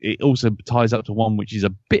 Also, it also ties up to one which is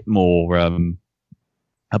a bit more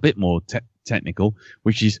technical,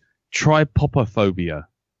 which is trypopophobia,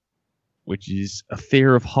 which is a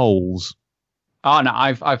fear of holes. Oh no,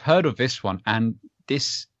 I've heard of this one, and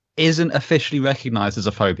this isn't officially recognized as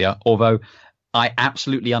a phobia, although I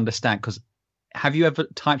absolutely understand. Because have you ever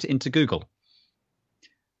typed it into Google?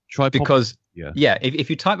 Because if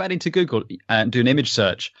you type that into Google and do an image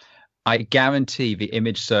search, I guarantee the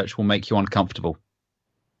image search will make you uncomfortable.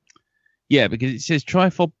 Yeah, because it says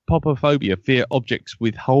trypopophobia, fear objects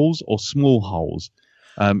with holes or small holes.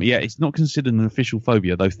 It's not considered an official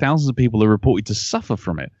phobia, though thousands of people are reported to suffer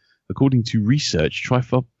from it. According to research,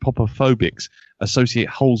 trypopophobics associate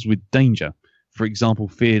holes with danger. For example,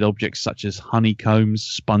 feared objects such as honeycombs,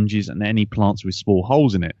 sponges, and any plants with small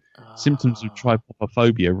holes in it. Symptoms of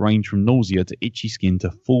trypopophobia range from nausea to itchy skin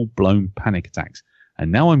to full-blown panic attacks. And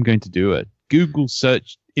now I'm going to do a Google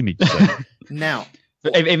search image search. Now,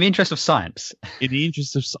 in the interest of science. In the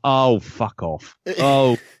interest of... Oh, fuck off.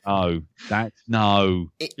 Oh, no. No.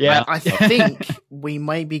 Yeah, I think we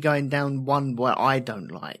may be going down one where I don't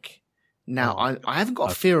like. Now, I haven't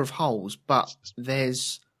got a fear of holes, but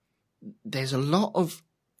there's a lot of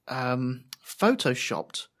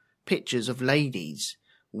photoshopped pictures of ladies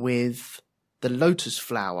with the lotus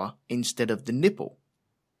flower instead of the nipple.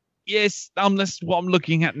 Yes, that's what I'm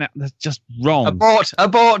looking at now. That's just wrong. Abort.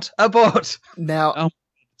 Now,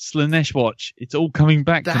 Slanesh Watch. It's all coming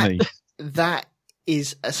back to me. That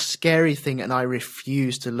is a scary thing, and I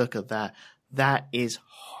refuse to look at that. That is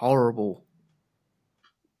horrible.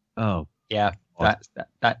 Oh, yeah. That's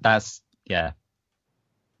messed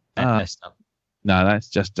up. No, that's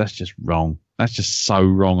just wrong. That's just so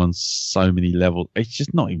wrong on so many levels. It's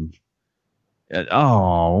just not even.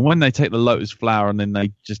 When they take the lotus flower and then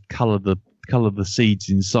they just colour the seeds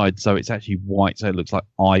inside so it's actually white, so it looks like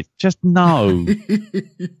eyes. Just no.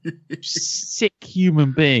 Sick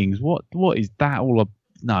human beings. What is that all?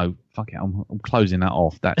 No, fuck it. I'm closing that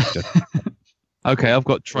off. That's just okay. I've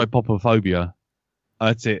got trypopophobia.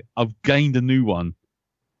 That's it. I've gained a new one.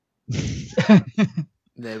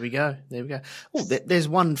 There we go. Oh, there's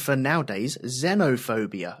one for nowadays.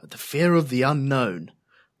 Xenophobia, the fear of the unknown.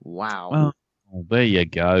 Wow. Well, there you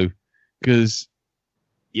go. Because,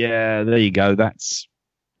 yeah, there you go. That's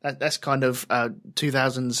kind of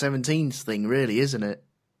 2017's thing, really, isn't it?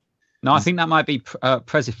 No, I think that might be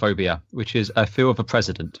presiphobia, which is a fear of a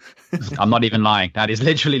president. I'm not even lying. That is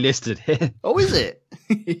literally listed here. Oh, is it?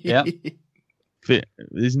 Yeah.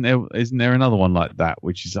 Isn't there another one like that,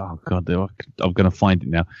 which is, oh God, I'm going to find it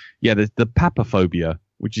now. Yeah, there's the papophobia,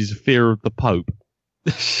 which is a fear of the Pope.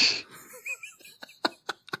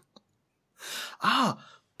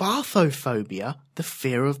 Bathophobia, the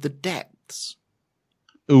fear of the depths.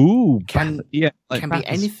 Ooh, can be Bathos.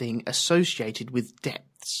 anything associated with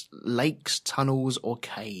depths, lakes, tunnels, or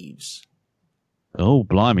caves. Oh,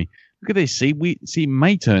 blimey. Look at this. See, it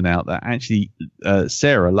may turn out that actually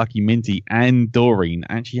Sarah, Lucky Minty, and Doreen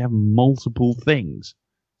actually have multiple things.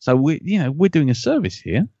 So we're doing a service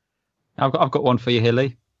here. I've got one for you here,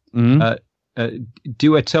 Lee. Mm-hmm.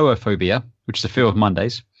 Duotoaphobia, which is a fear of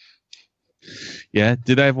Mondays. Yeah.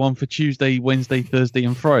 Do they have one for Tuesday, Wednesday, Thursday,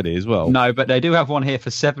 and Friday as well? No, but they do have one here for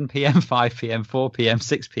 7 p.m., 5 p.m., 4 p.m.,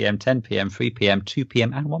 6 p.m., 10 p.m., 3 p.m., 2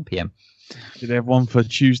 p.m., and 1 p.m. Do they have one for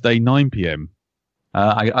Tuesday, 9 p.m.?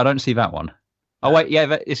 I don't see that one. Oh, wait,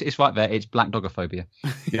 yeah, it's right there. It's black dogophobia.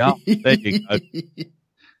 Yeah, there you go.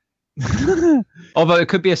 Although it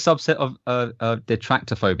could be a subset of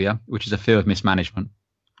detractophobia, which is a fear of mismanagement.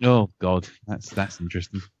 Oh, God, that's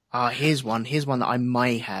interesting. Here's one that I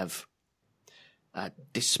may have.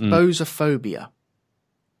 Disposophobia.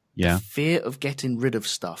 Yeah. The fear of getting rid of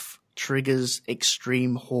stuff triggers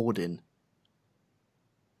extreme hoarding.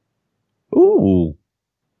 Ooh,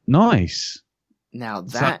 nice. Now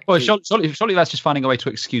that... surely that's just finding a way to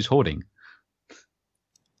excuse hoarding.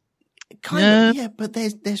 Kind of, yeah, but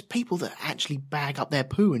there's people that actually bag up their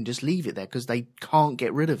poo and just leave it there because they can't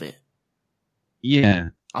get rid of it. Yeah.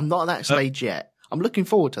 I'm not at that stage yet. I'm looking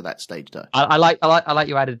forward to that stage, though. I like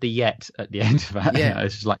you added the yet at the end of that. Yeah.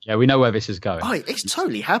 It's just like, yeah, we know where this is going. Oh, it's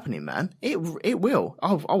totally happening, man. It will.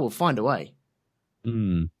 I will find a way.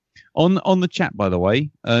 Mm. On the chat, by the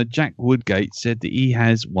way, Jack Woodgate said that he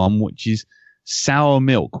has one which is sour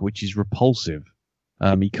milk, which is repulsive.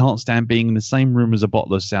 He can't stand being in the same room as a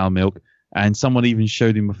bottle of sour milk, and someone even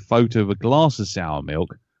showed him a photo of a glass of sour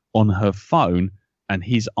milk on her phone, and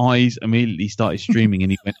his eyes immediately started streaming,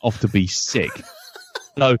 and he went off to be sick.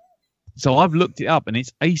 So I've looked it up, and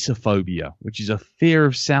it's asophobia, which is a fear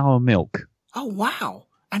of sour milk. Oh, wow.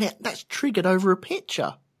 And that's triggered over a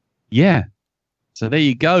picture. Yeah. So there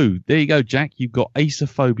you go. There you go, Jack. You've got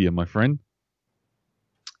asophobia, my friend.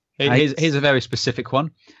 Here's a very specific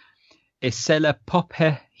one.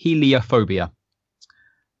 Ecelepopeheliophobia.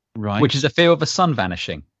 Right. Which is a fear of the sun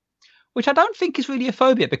vanishing. Which I don't think is really a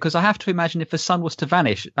phobia, because I have to imagine if the sun was to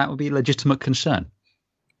vanish, that would be a legitimate concern.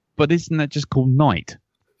 But isn't that just called night?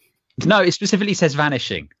 No, it specifically says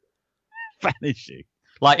vanishing. Vanishing.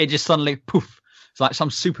 Like it just suddenly, poof. It's like some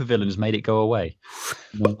supervillain has made it go away.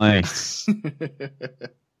 Nice.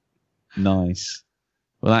 Nice.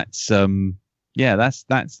 Well, that's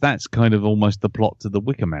that's kind of almost the plot to The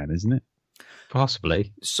Wicker Man, isn't it?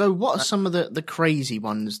 Possibly. So what are some of the crazy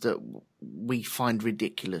ones that we find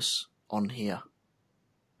ridiculous on here?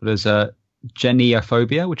 There's a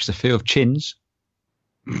geniophobia, which is a fear of chins.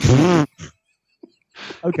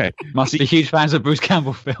 Okay. Must be huge fans of Bruce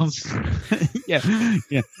Campbell films. Yeah.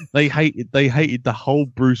 They hated the whole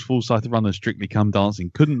Bruce Forsyth run of Strictly Come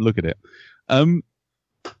Dancing. Couldn't look at it. Can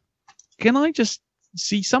I just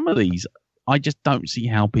see some of these? I just don't see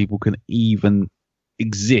how people can even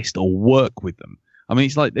exist or work with them. I mean,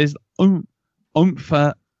 it's like there's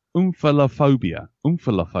umphalophobia.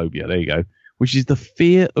 There you go. Which is the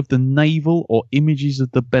fear of the navel or images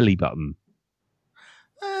of the belly button.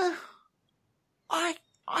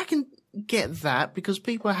 I can get that because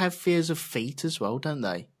people have fears of feet as well, don't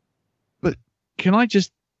they? But can I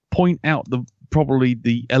just point out probably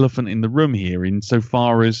the elephant in the room here,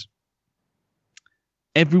 insofar as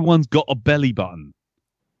everyone's got a belly button.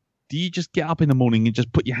 Do you just get up in the morning and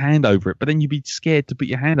just put your hand over it, but then you'd be scared to put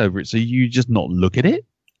your hand over it, so you just not look at it?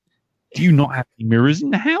 Do you not have any mirrors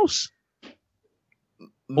in the house?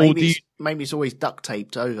 Maybe it's always duct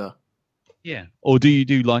taped over. Yeah. Or do you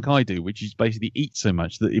do like I do, which is basically eat so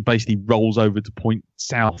much that it basically rolls over to point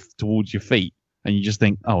south towards your feet, and you just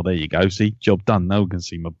think, oh, there you go, see, job done. No one can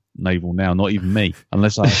see my navel now, not even me,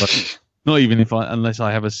 unless I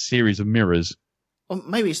have a series of mirrors. Or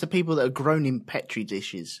maybe it's the people that are grown in Petri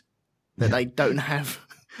dishes that they don't have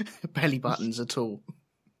belly buttons at all.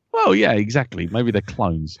 Well, yeah, exactly. Maybe they're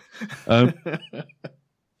clones. But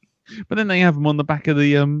then they have them on the back of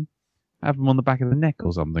the neck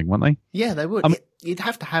or something, won't they? Yeah, they would. You'd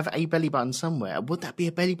have to have a belly button somewhere. Would that be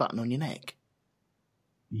a belly button on your neck?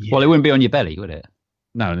 Yeah. Well, it wouldn't be on your belly, would it?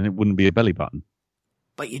 No, then it wouldn't be a belly button.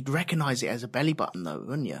 But you'd recognise it as a belly button, though,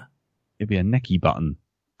 wouldn't you? It'd be a necky button.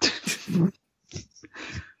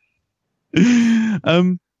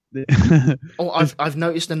 I've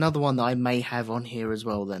noticed another one that I may have on here as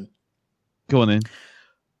well. Then, go on in.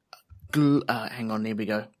 Hang on, here we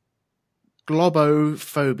go.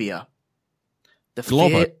 Globophobia, the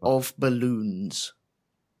fear of balloons.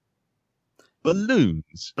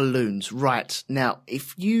 Balloons, right? Now,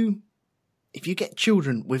 if you get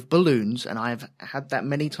children with balloons, and I've had that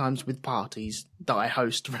many times with parties that I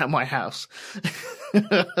host around my house.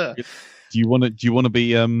 Do you want to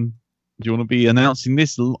be announcing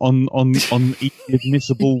this on each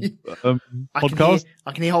admissible podcast?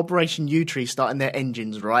 I can hear Operation U-Tree starting their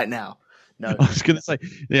engines right now. No, I was going to say,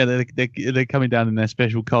 yeah, they're coming down in their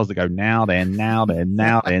special cars that go now then. No,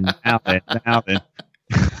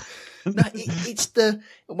 it's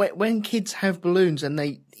when kids have balloons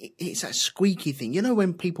and it's that squeaky thing. You know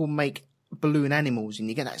when people make balloon animals and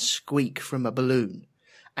you get that squeak from a balloon,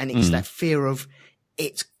 and it's that fear of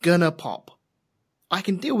it's gonna pop. I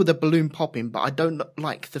can deal with a balloon popping, but I don't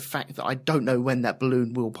like the fact that I don't know when that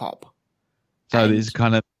balloon will pop. So there's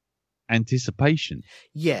kind of anticipation.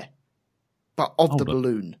 Yeah, but of the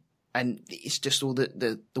balloon. And it's just all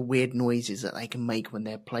the weird noises that they can make when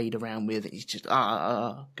they're played around with. It's just,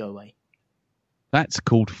 go away. That's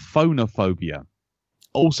called phonophobia,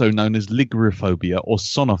 also known as ligrophobia or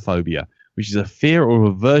sonophobia, which is a fear or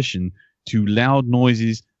aversion to loud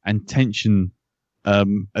noises and tension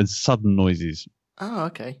and sudden noises. Oh,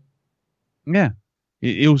 okay. Yeah.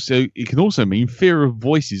 It can also mean fear of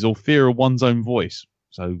voices or fear of one's own voice.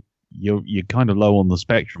 So you're kind of low on the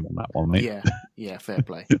spectrum on that one, mate. Yeah, fair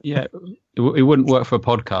play. Yeah, it wouldn't work for a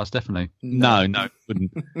podcast, definitely. No, it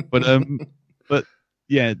wouldn't. But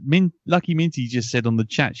yeah, Lucky Minty just said on the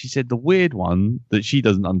chat, she said the weird one that she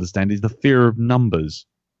doesn't understand is the fear of numbers.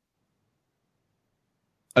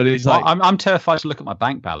 And it's like, I'm terrified to look at my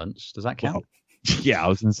bank balance. Does that count? Well, yeah, I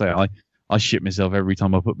was going to say, I shit myself every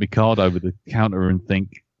time I put my card over the counter and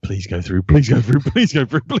think, please go through, please go through, please go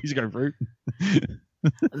through, please go through.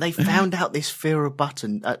 And they found out this fear of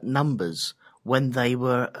numbers when they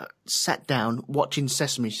were sat down watching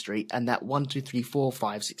Sesame Street and that 1, 2, 3, 4,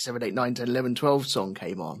 5, 6, 7, 8, 9, 10, 11, 12 song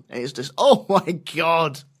came on. And it's just, oh my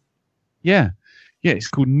God. Yeah, it's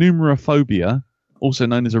called numerophobia, also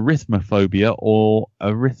known as arithmophobia or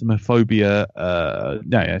arithmophobia.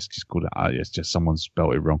 It's just called it. It's just someone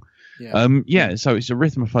spelled it wrong. Yeah. So it's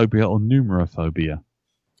arithmophobia or numerophobia,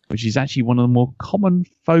 which is actually one of the more common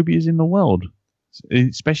phobias in the world,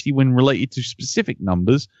 especially when related to specific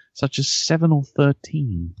numbers such as 7 or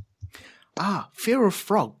 13. Fear of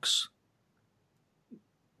frogs.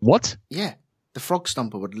 What? Yeah, the Frog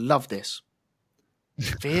Stumper would love this.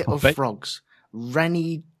 Fear of frogs.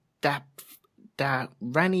 Ranidaphobia.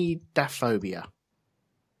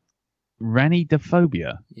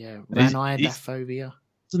 Ranidaphobia? Yeah, ranidaphobia.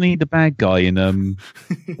 Wasn't he the bad guy in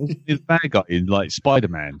like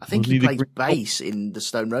Spider-Man? I think he plays bass in the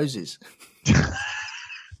Stone Roses. Yeah.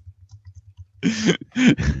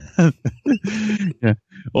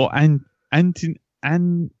 Or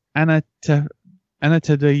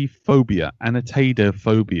anatodophobia.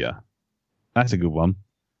 That's a good one.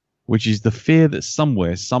 Which is the fear that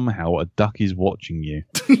somewhere, somehow, a duck is watching you.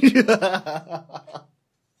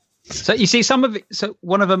 So you see,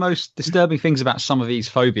 one of the most disturbing things about some of these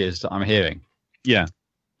phobias that I'm hearing,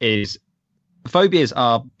 is phobias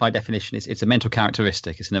are by definition it's a mental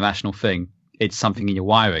characteristic, it's an irrational thing, it's something in your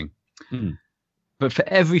wiring. But for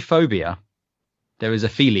every phobia, there is a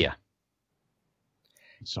philia.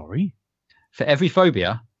 Sorry? For every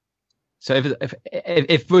phobia, so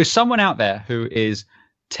if there's someone out there who is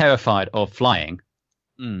terrified of flying,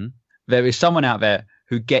 there is someone out there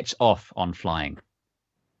who gets off on flying.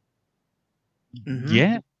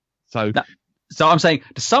 Yeah. So I'm saying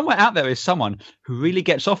somewhere out there is someone who really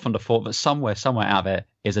gets off on the thought that somewhere out there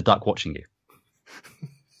is a duck watching you.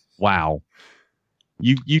 Wow.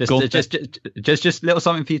 You've got just little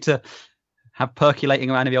something for you to have percolating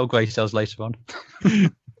around in the old grey cells later on.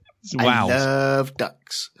 Wow. I love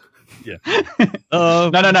ducks. Yeah.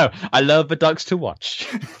 No. I love the ducks to watch.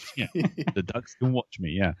 Yeah. The ducks can watch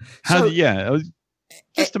me. Yeah.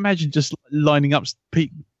 Just imagine just lining up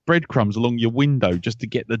breadcrumbs along your window just to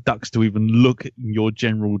get the ducks to even look in your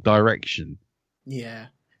general direction. Yeah.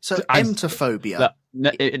 So emetophobia.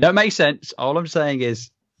 It don't make sense. All I'm saying is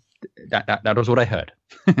that was what I heard.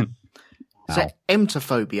 So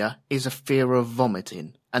emetophobia is a fear of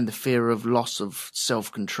vomiting and the fear of loss of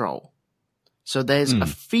self-control. So there's a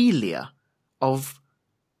philia of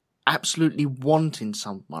absolutely wanting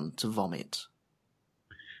someone to vomit.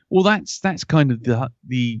 Well, that's kind of the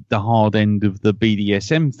hard end of the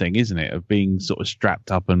BDSM thing, isn't it? Of being sort of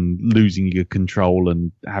strapped up and losing your control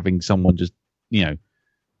and having someone just,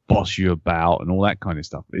 boss you about and all that kind of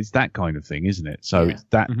stuff. It's that kind of thing, isn't it? So it's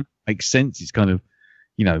that makes sense. It's kind of,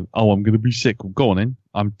 oh, I'm going to be sick. Well, go on in.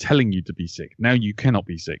 I'm telling you to be sick. Now you cannot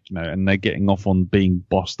be sick, and they're getting off on being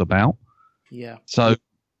bossed about. Yeah. So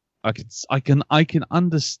I can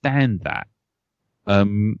understand that.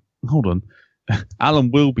 Hold on.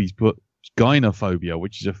 Alan Wilby's put gynophobia,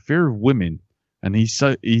 which is a fear of women, and he's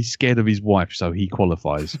scared of his wife, so he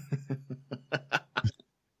qualifies.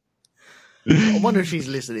 I wonder if she's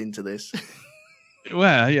listening to this.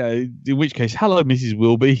 Well, yeah. In which case, hello, Mrs.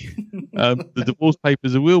 Wilby. The divorce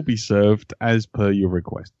papers will be served as per your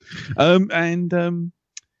request.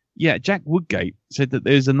 Yeah, Jack Woodgate said that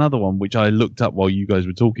there's another one which I looked up while you guys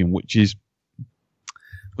were talking, which is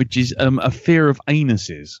a fear of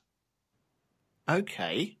anuses.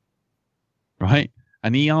 Okay. Right,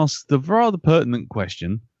 and he asked the rather pertinent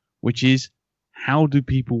question, which is, how do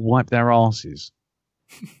people wipe their asses?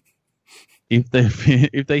 if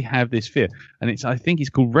they have this fear, and I think it's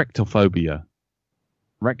called rectophobia.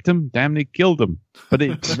 Rectum, damn, it killed them. But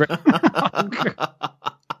it's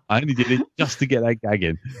I only did it just to get that gag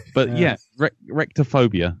in. But yeah,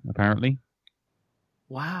 rectophobia apparently.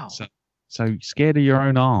 Wow. So scared of your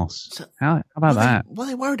own arse. So, how about that? What are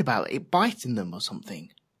they worried about? It biting them or something?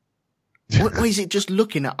 Or is it just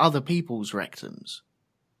looking at other people's rectums?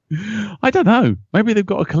 I don't know. Maybe they've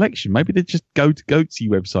got a collection. Maybe they just go to goatsy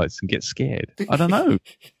websites and get scared. I don't know.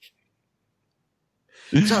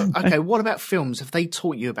 So, okay, what about films? Have they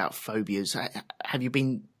taught you about phobias? Have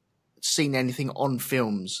you seen anything on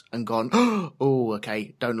films and gone, oh,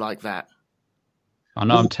 okay, don't like that? I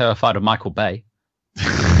know I'm terrified of Michael Bay.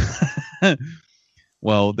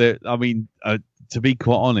 Well, to be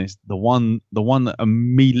quite honest, the one that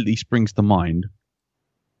immediately springs to mind,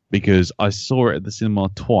 because I saw it at the cinema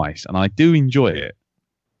twice and I do enjoy it,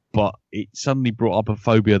 but it suddenly brought up a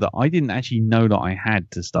phobia that I didn't actually know that I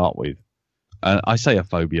had to start with. I say a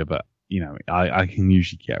phobia, but I can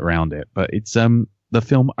usually get around it. But it's the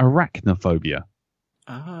film Arachnophobia.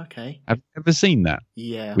 Oh, okay. Have you ever seen that?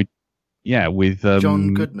 Yeah. With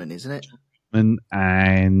John Goodman, isn't it?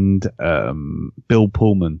 And Bill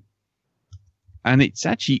Pullman. And it's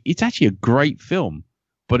actually a great film,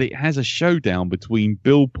 but it has a showdown between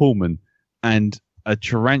Bill Pullman and a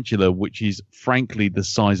tarantula, which is frankly the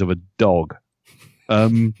size of a dog.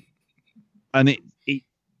 And it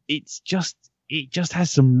just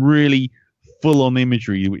has some really full on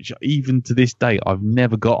imagery, which even to this day I've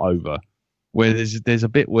never got over. Where there's a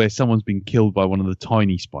bit where someone's been killed by one of the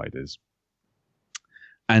tiny spiders,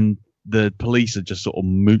 and the police are just sort of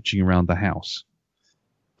mooching around the house,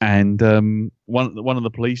 and one of the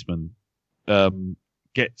policemen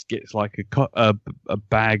gets like a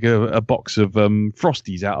box of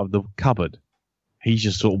Frosties out of the cupboard. He's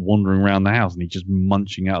just sort of wandering around the house and he's just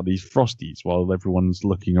munching out these Frosties while everyone's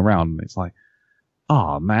looking around. And it's like,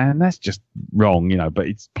 oh man, that's just wrong, but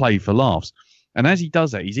it's played for laughs. And as he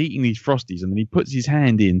does that, he's eating these Frosties and then he puts his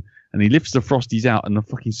hand in and he lifts the Frosties out and the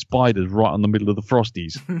fucking spider's right on the middle of the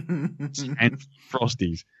Frosties. And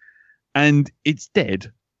Frosties. And it's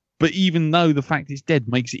dead. But even though the fact it's dead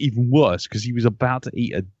makes it even worse because he was about to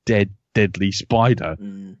eat a deadly spider.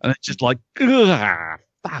 And it's just like,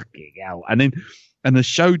 fucking hell. And the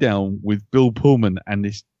showdown with Bill Pullman and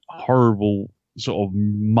this horrible sort of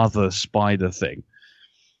mother spider thing.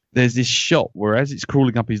 There's this shot where as it's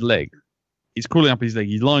crawling up his leg, he's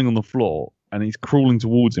lying on the floor and he's crawling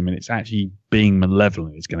towards him and it's actually being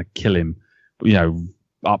malevolent. It's going to kill him,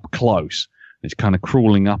 up close. It's kind of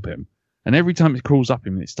crawling up him. And every time it crawls up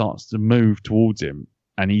him, it starts to move towards him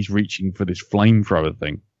and he's reaching for this flamethrower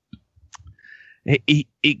thing.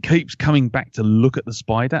 It keeps coming back to look at the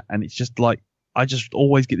spider and it's just like I just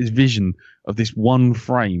always get this vision of this one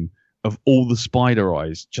frame of all the spider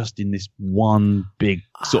eyes just in this one big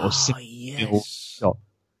sort of shot,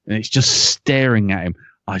 and it's just staring at him.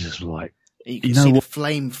 I just like, you can see the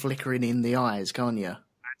flame flickering in the eyes, can't you?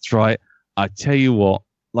 That's right. I tell you what,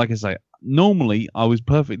 like I say, normally I was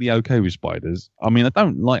perfectly okay with spiders. I mean, I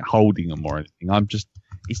don't like holding them or anything.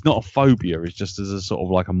 It's not a phobia. It's just as a sort of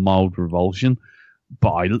like a mild revulsion.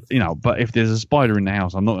 But but if there's a spider in the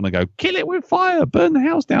house, I'm not going to go kill it with fire, burn the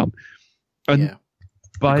house down. And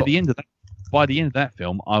by the end of that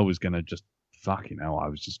film, I was going to just I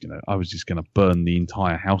was just going to burn the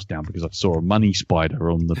entire house down because I saw a money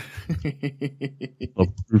spider on the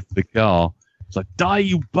roof of the car. It's like, die,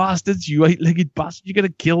 you bastards, you 8-legged bastard, you're going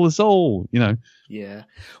to kill us all, Yeah.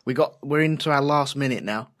 We're into our last minute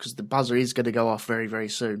now because the buzzer is going to go off very, very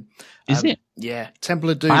soon. Is it? Yeah. Temple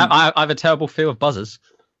of Doom. I have a terrible fear of buzzers.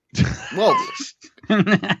 Well,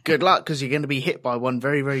 good luck because you're going to be hit by one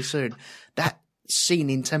very, very soon. That scene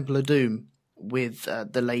in Temple of Doom with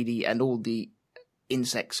the lady and all the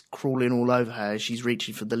insects crawling all over her as she's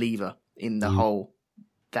reaching for the lever in the hole.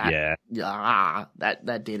 That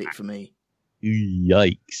did it for me.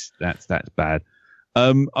 Yikes, that's bad.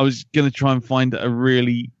 I was going to try and find a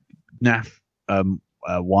really naff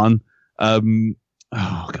one. Oh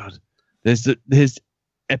god, there's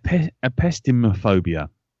epistimophobia.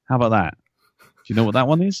 How about that? Do you know what that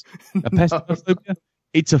one is? Epistimophobia.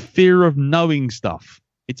 It's a fear of knowing stuff.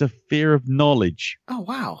 It's a fear of knowledge. Oh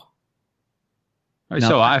wow.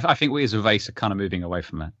 So I think we as a race are kind of moving away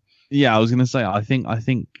from that. Yeah, I was going to say, I think,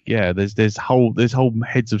 yeah. There's whole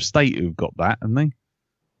heads of state who've got that, haven't they?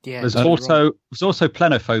 Yeah. There's also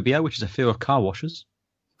plenophobia, which is a fear of car washers.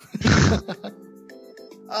 There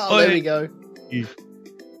we go.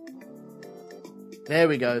 There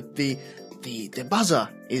we go. The buzzer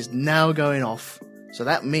is now going off, so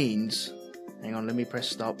that means. Hang on, let me press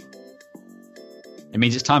stop. It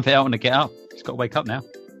means it's time for Elton to get up. He's got to wake up now.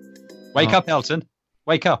 Wake up, Elton.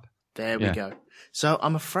 Wake up. There we go. So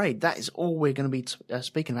I'm afraid that is all we're going to be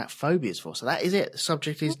speaking about phobias for. So that is it. The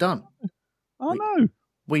subject is done. Oh, no.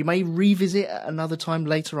 We may revisit at another time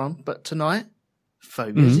later on, but tonight,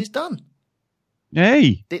 phobias is done.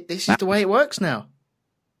 Hey. This is the way it works now.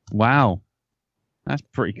 Wow. That's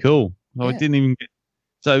pretty cool. Oh, I didn't even get...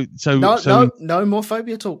 So no more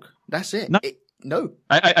phobia talk. That's it. No.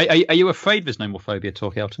 Are you afraid there's no more phobia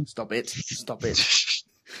talk, Elton? Stop it.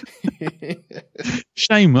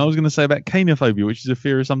 Shame. I was going to say about canophobia, which is a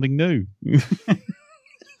fear of something new.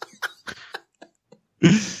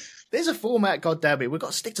 There's a format, goddammit. We've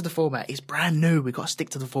got to stick to the format. It's brand new. We've got to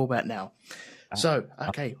stick to the format now. So,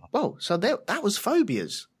 okay. Well, so that was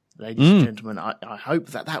phobias, ladies and gentlemen. I hope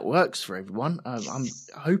that works for everyone. I'm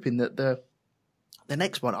hoping that the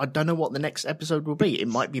next one, I don't know what the next episode will be. It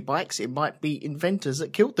might be bikes. It might be inventors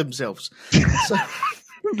that killed themselves. So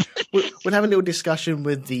we'll have a little discussion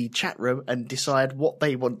with the chat room and decide what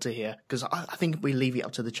they want to hear. Because I think we leave it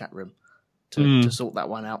up to the chat room to sort that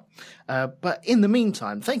one out. But in the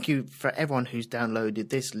meantime, thank you for everyone who's downloaded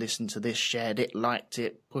this, listened to this, shared it, liked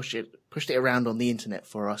it, pushed it around on the internet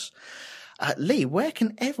for us. Lee, where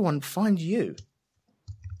can everyone find you?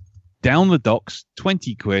 Down the docks,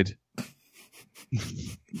 20 quid.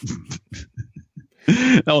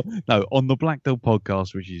 No, on the Black Dog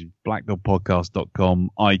Podcast, which is blackdogpodcast.com,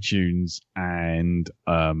 iTunes, and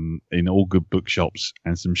in all good bookshops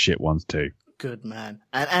and some shit ones too. Good man.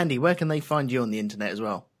 And Andy, where can they find you on the internet as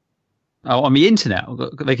well? Oh, on the internet,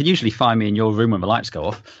 they can usually find me in your room when the lights go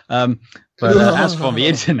off. But as for the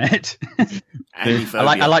internet,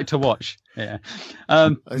 I like to watch. Yeah,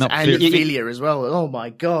 Andophilia as well. Oh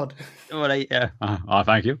my god. Well, yeah. Oh,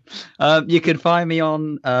 thank you. You can find me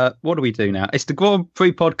on what do we do now? It's the Grand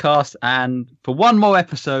Prix Podcast, and for one more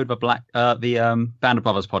episode, the Band of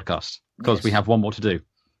Brothers podcast, because we have one more to do.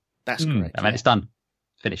 That's correct. And then it's done,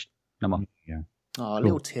 finished. No more. Yeah. Oh, a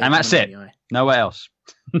little tear. And that's it. Nowhere else.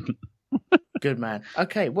 Good man.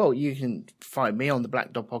 Okay, well, you can find me on the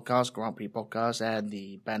Black Dog Podcast, Grand Prix Podcast, and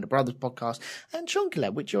the Band of Brothers Podcast, and Shonky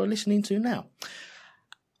Lab, which you're listening to now.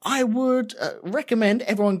 I would recommend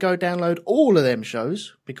everyone go download all of them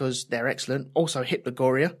shows because they're excellent. Also,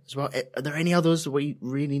 Hypnogoria as well. Are there any others that we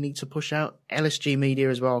really need to push out? LSG Media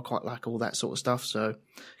as well. I quite like all that sort of stuff. So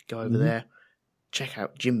go over there. Check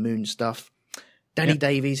out Jim Moon's stuff. Danny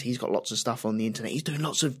Davies, he's got lots of stuff on the internet. He's doing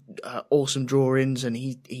lots of awesome drawings, and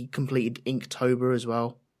he completed Inktober as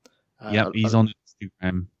well. He's on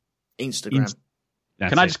Instagram.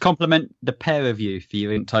 Can I just compliment the pair of you for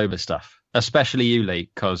your Inktober stuff? Especially you, Lee,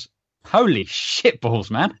 because holy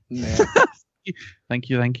shitballs, man. Yeah. Thank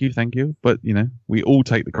you. But, we all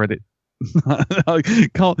take the credit.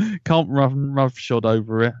 Can't roughshod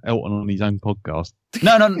over Elton on his own podcast.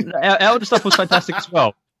 No. Elton stuff was fantastic as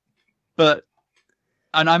well. But,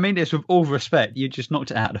 and I mean this with all respect, you just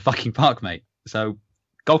knocked it out of the fucking park, mate. So,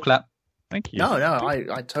 gold clap. Thank you. No,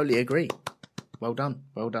 I totally agree. Well done.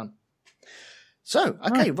 So,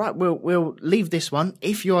 okay, right, we'll leave this one.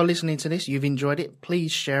 If you are listening to this, you've enjoyed it,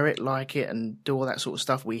 please share it, like it, and do all that sort of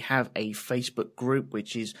stuff. We have a Facebook group,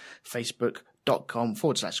 which is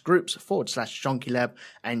facebook.com/groups/Shonky Lab,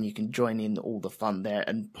 and you can join in all the fun there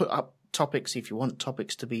and put up topics if you want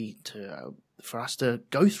topics for us to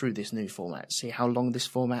go through this new format, see how long this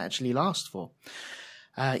format actually lasts for.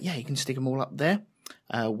 You can stick them all up there.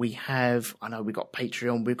 I know we've got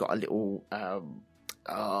Patreon, we've got a little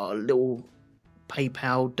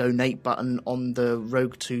PayPal donate button on the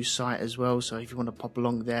Rogue 2 site as well. So if you want to pop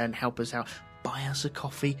along there and help us out, buy us a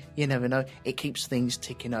coffee. You never know. It keeps things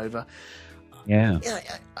ticking over. Yeah.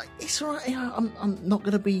 It's all right. I'm not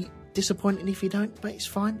going to be disappointed if you don't, but it's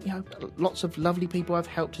fine. Lots of lovely people have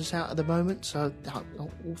helped us out at the moment. So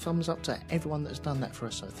all thumbs up to everyone that's done that for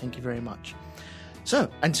us. So thank you very much.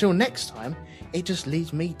 So until next time, it just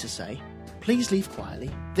leaves me to say, please leave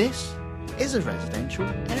quietly. This is a residential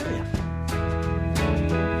area.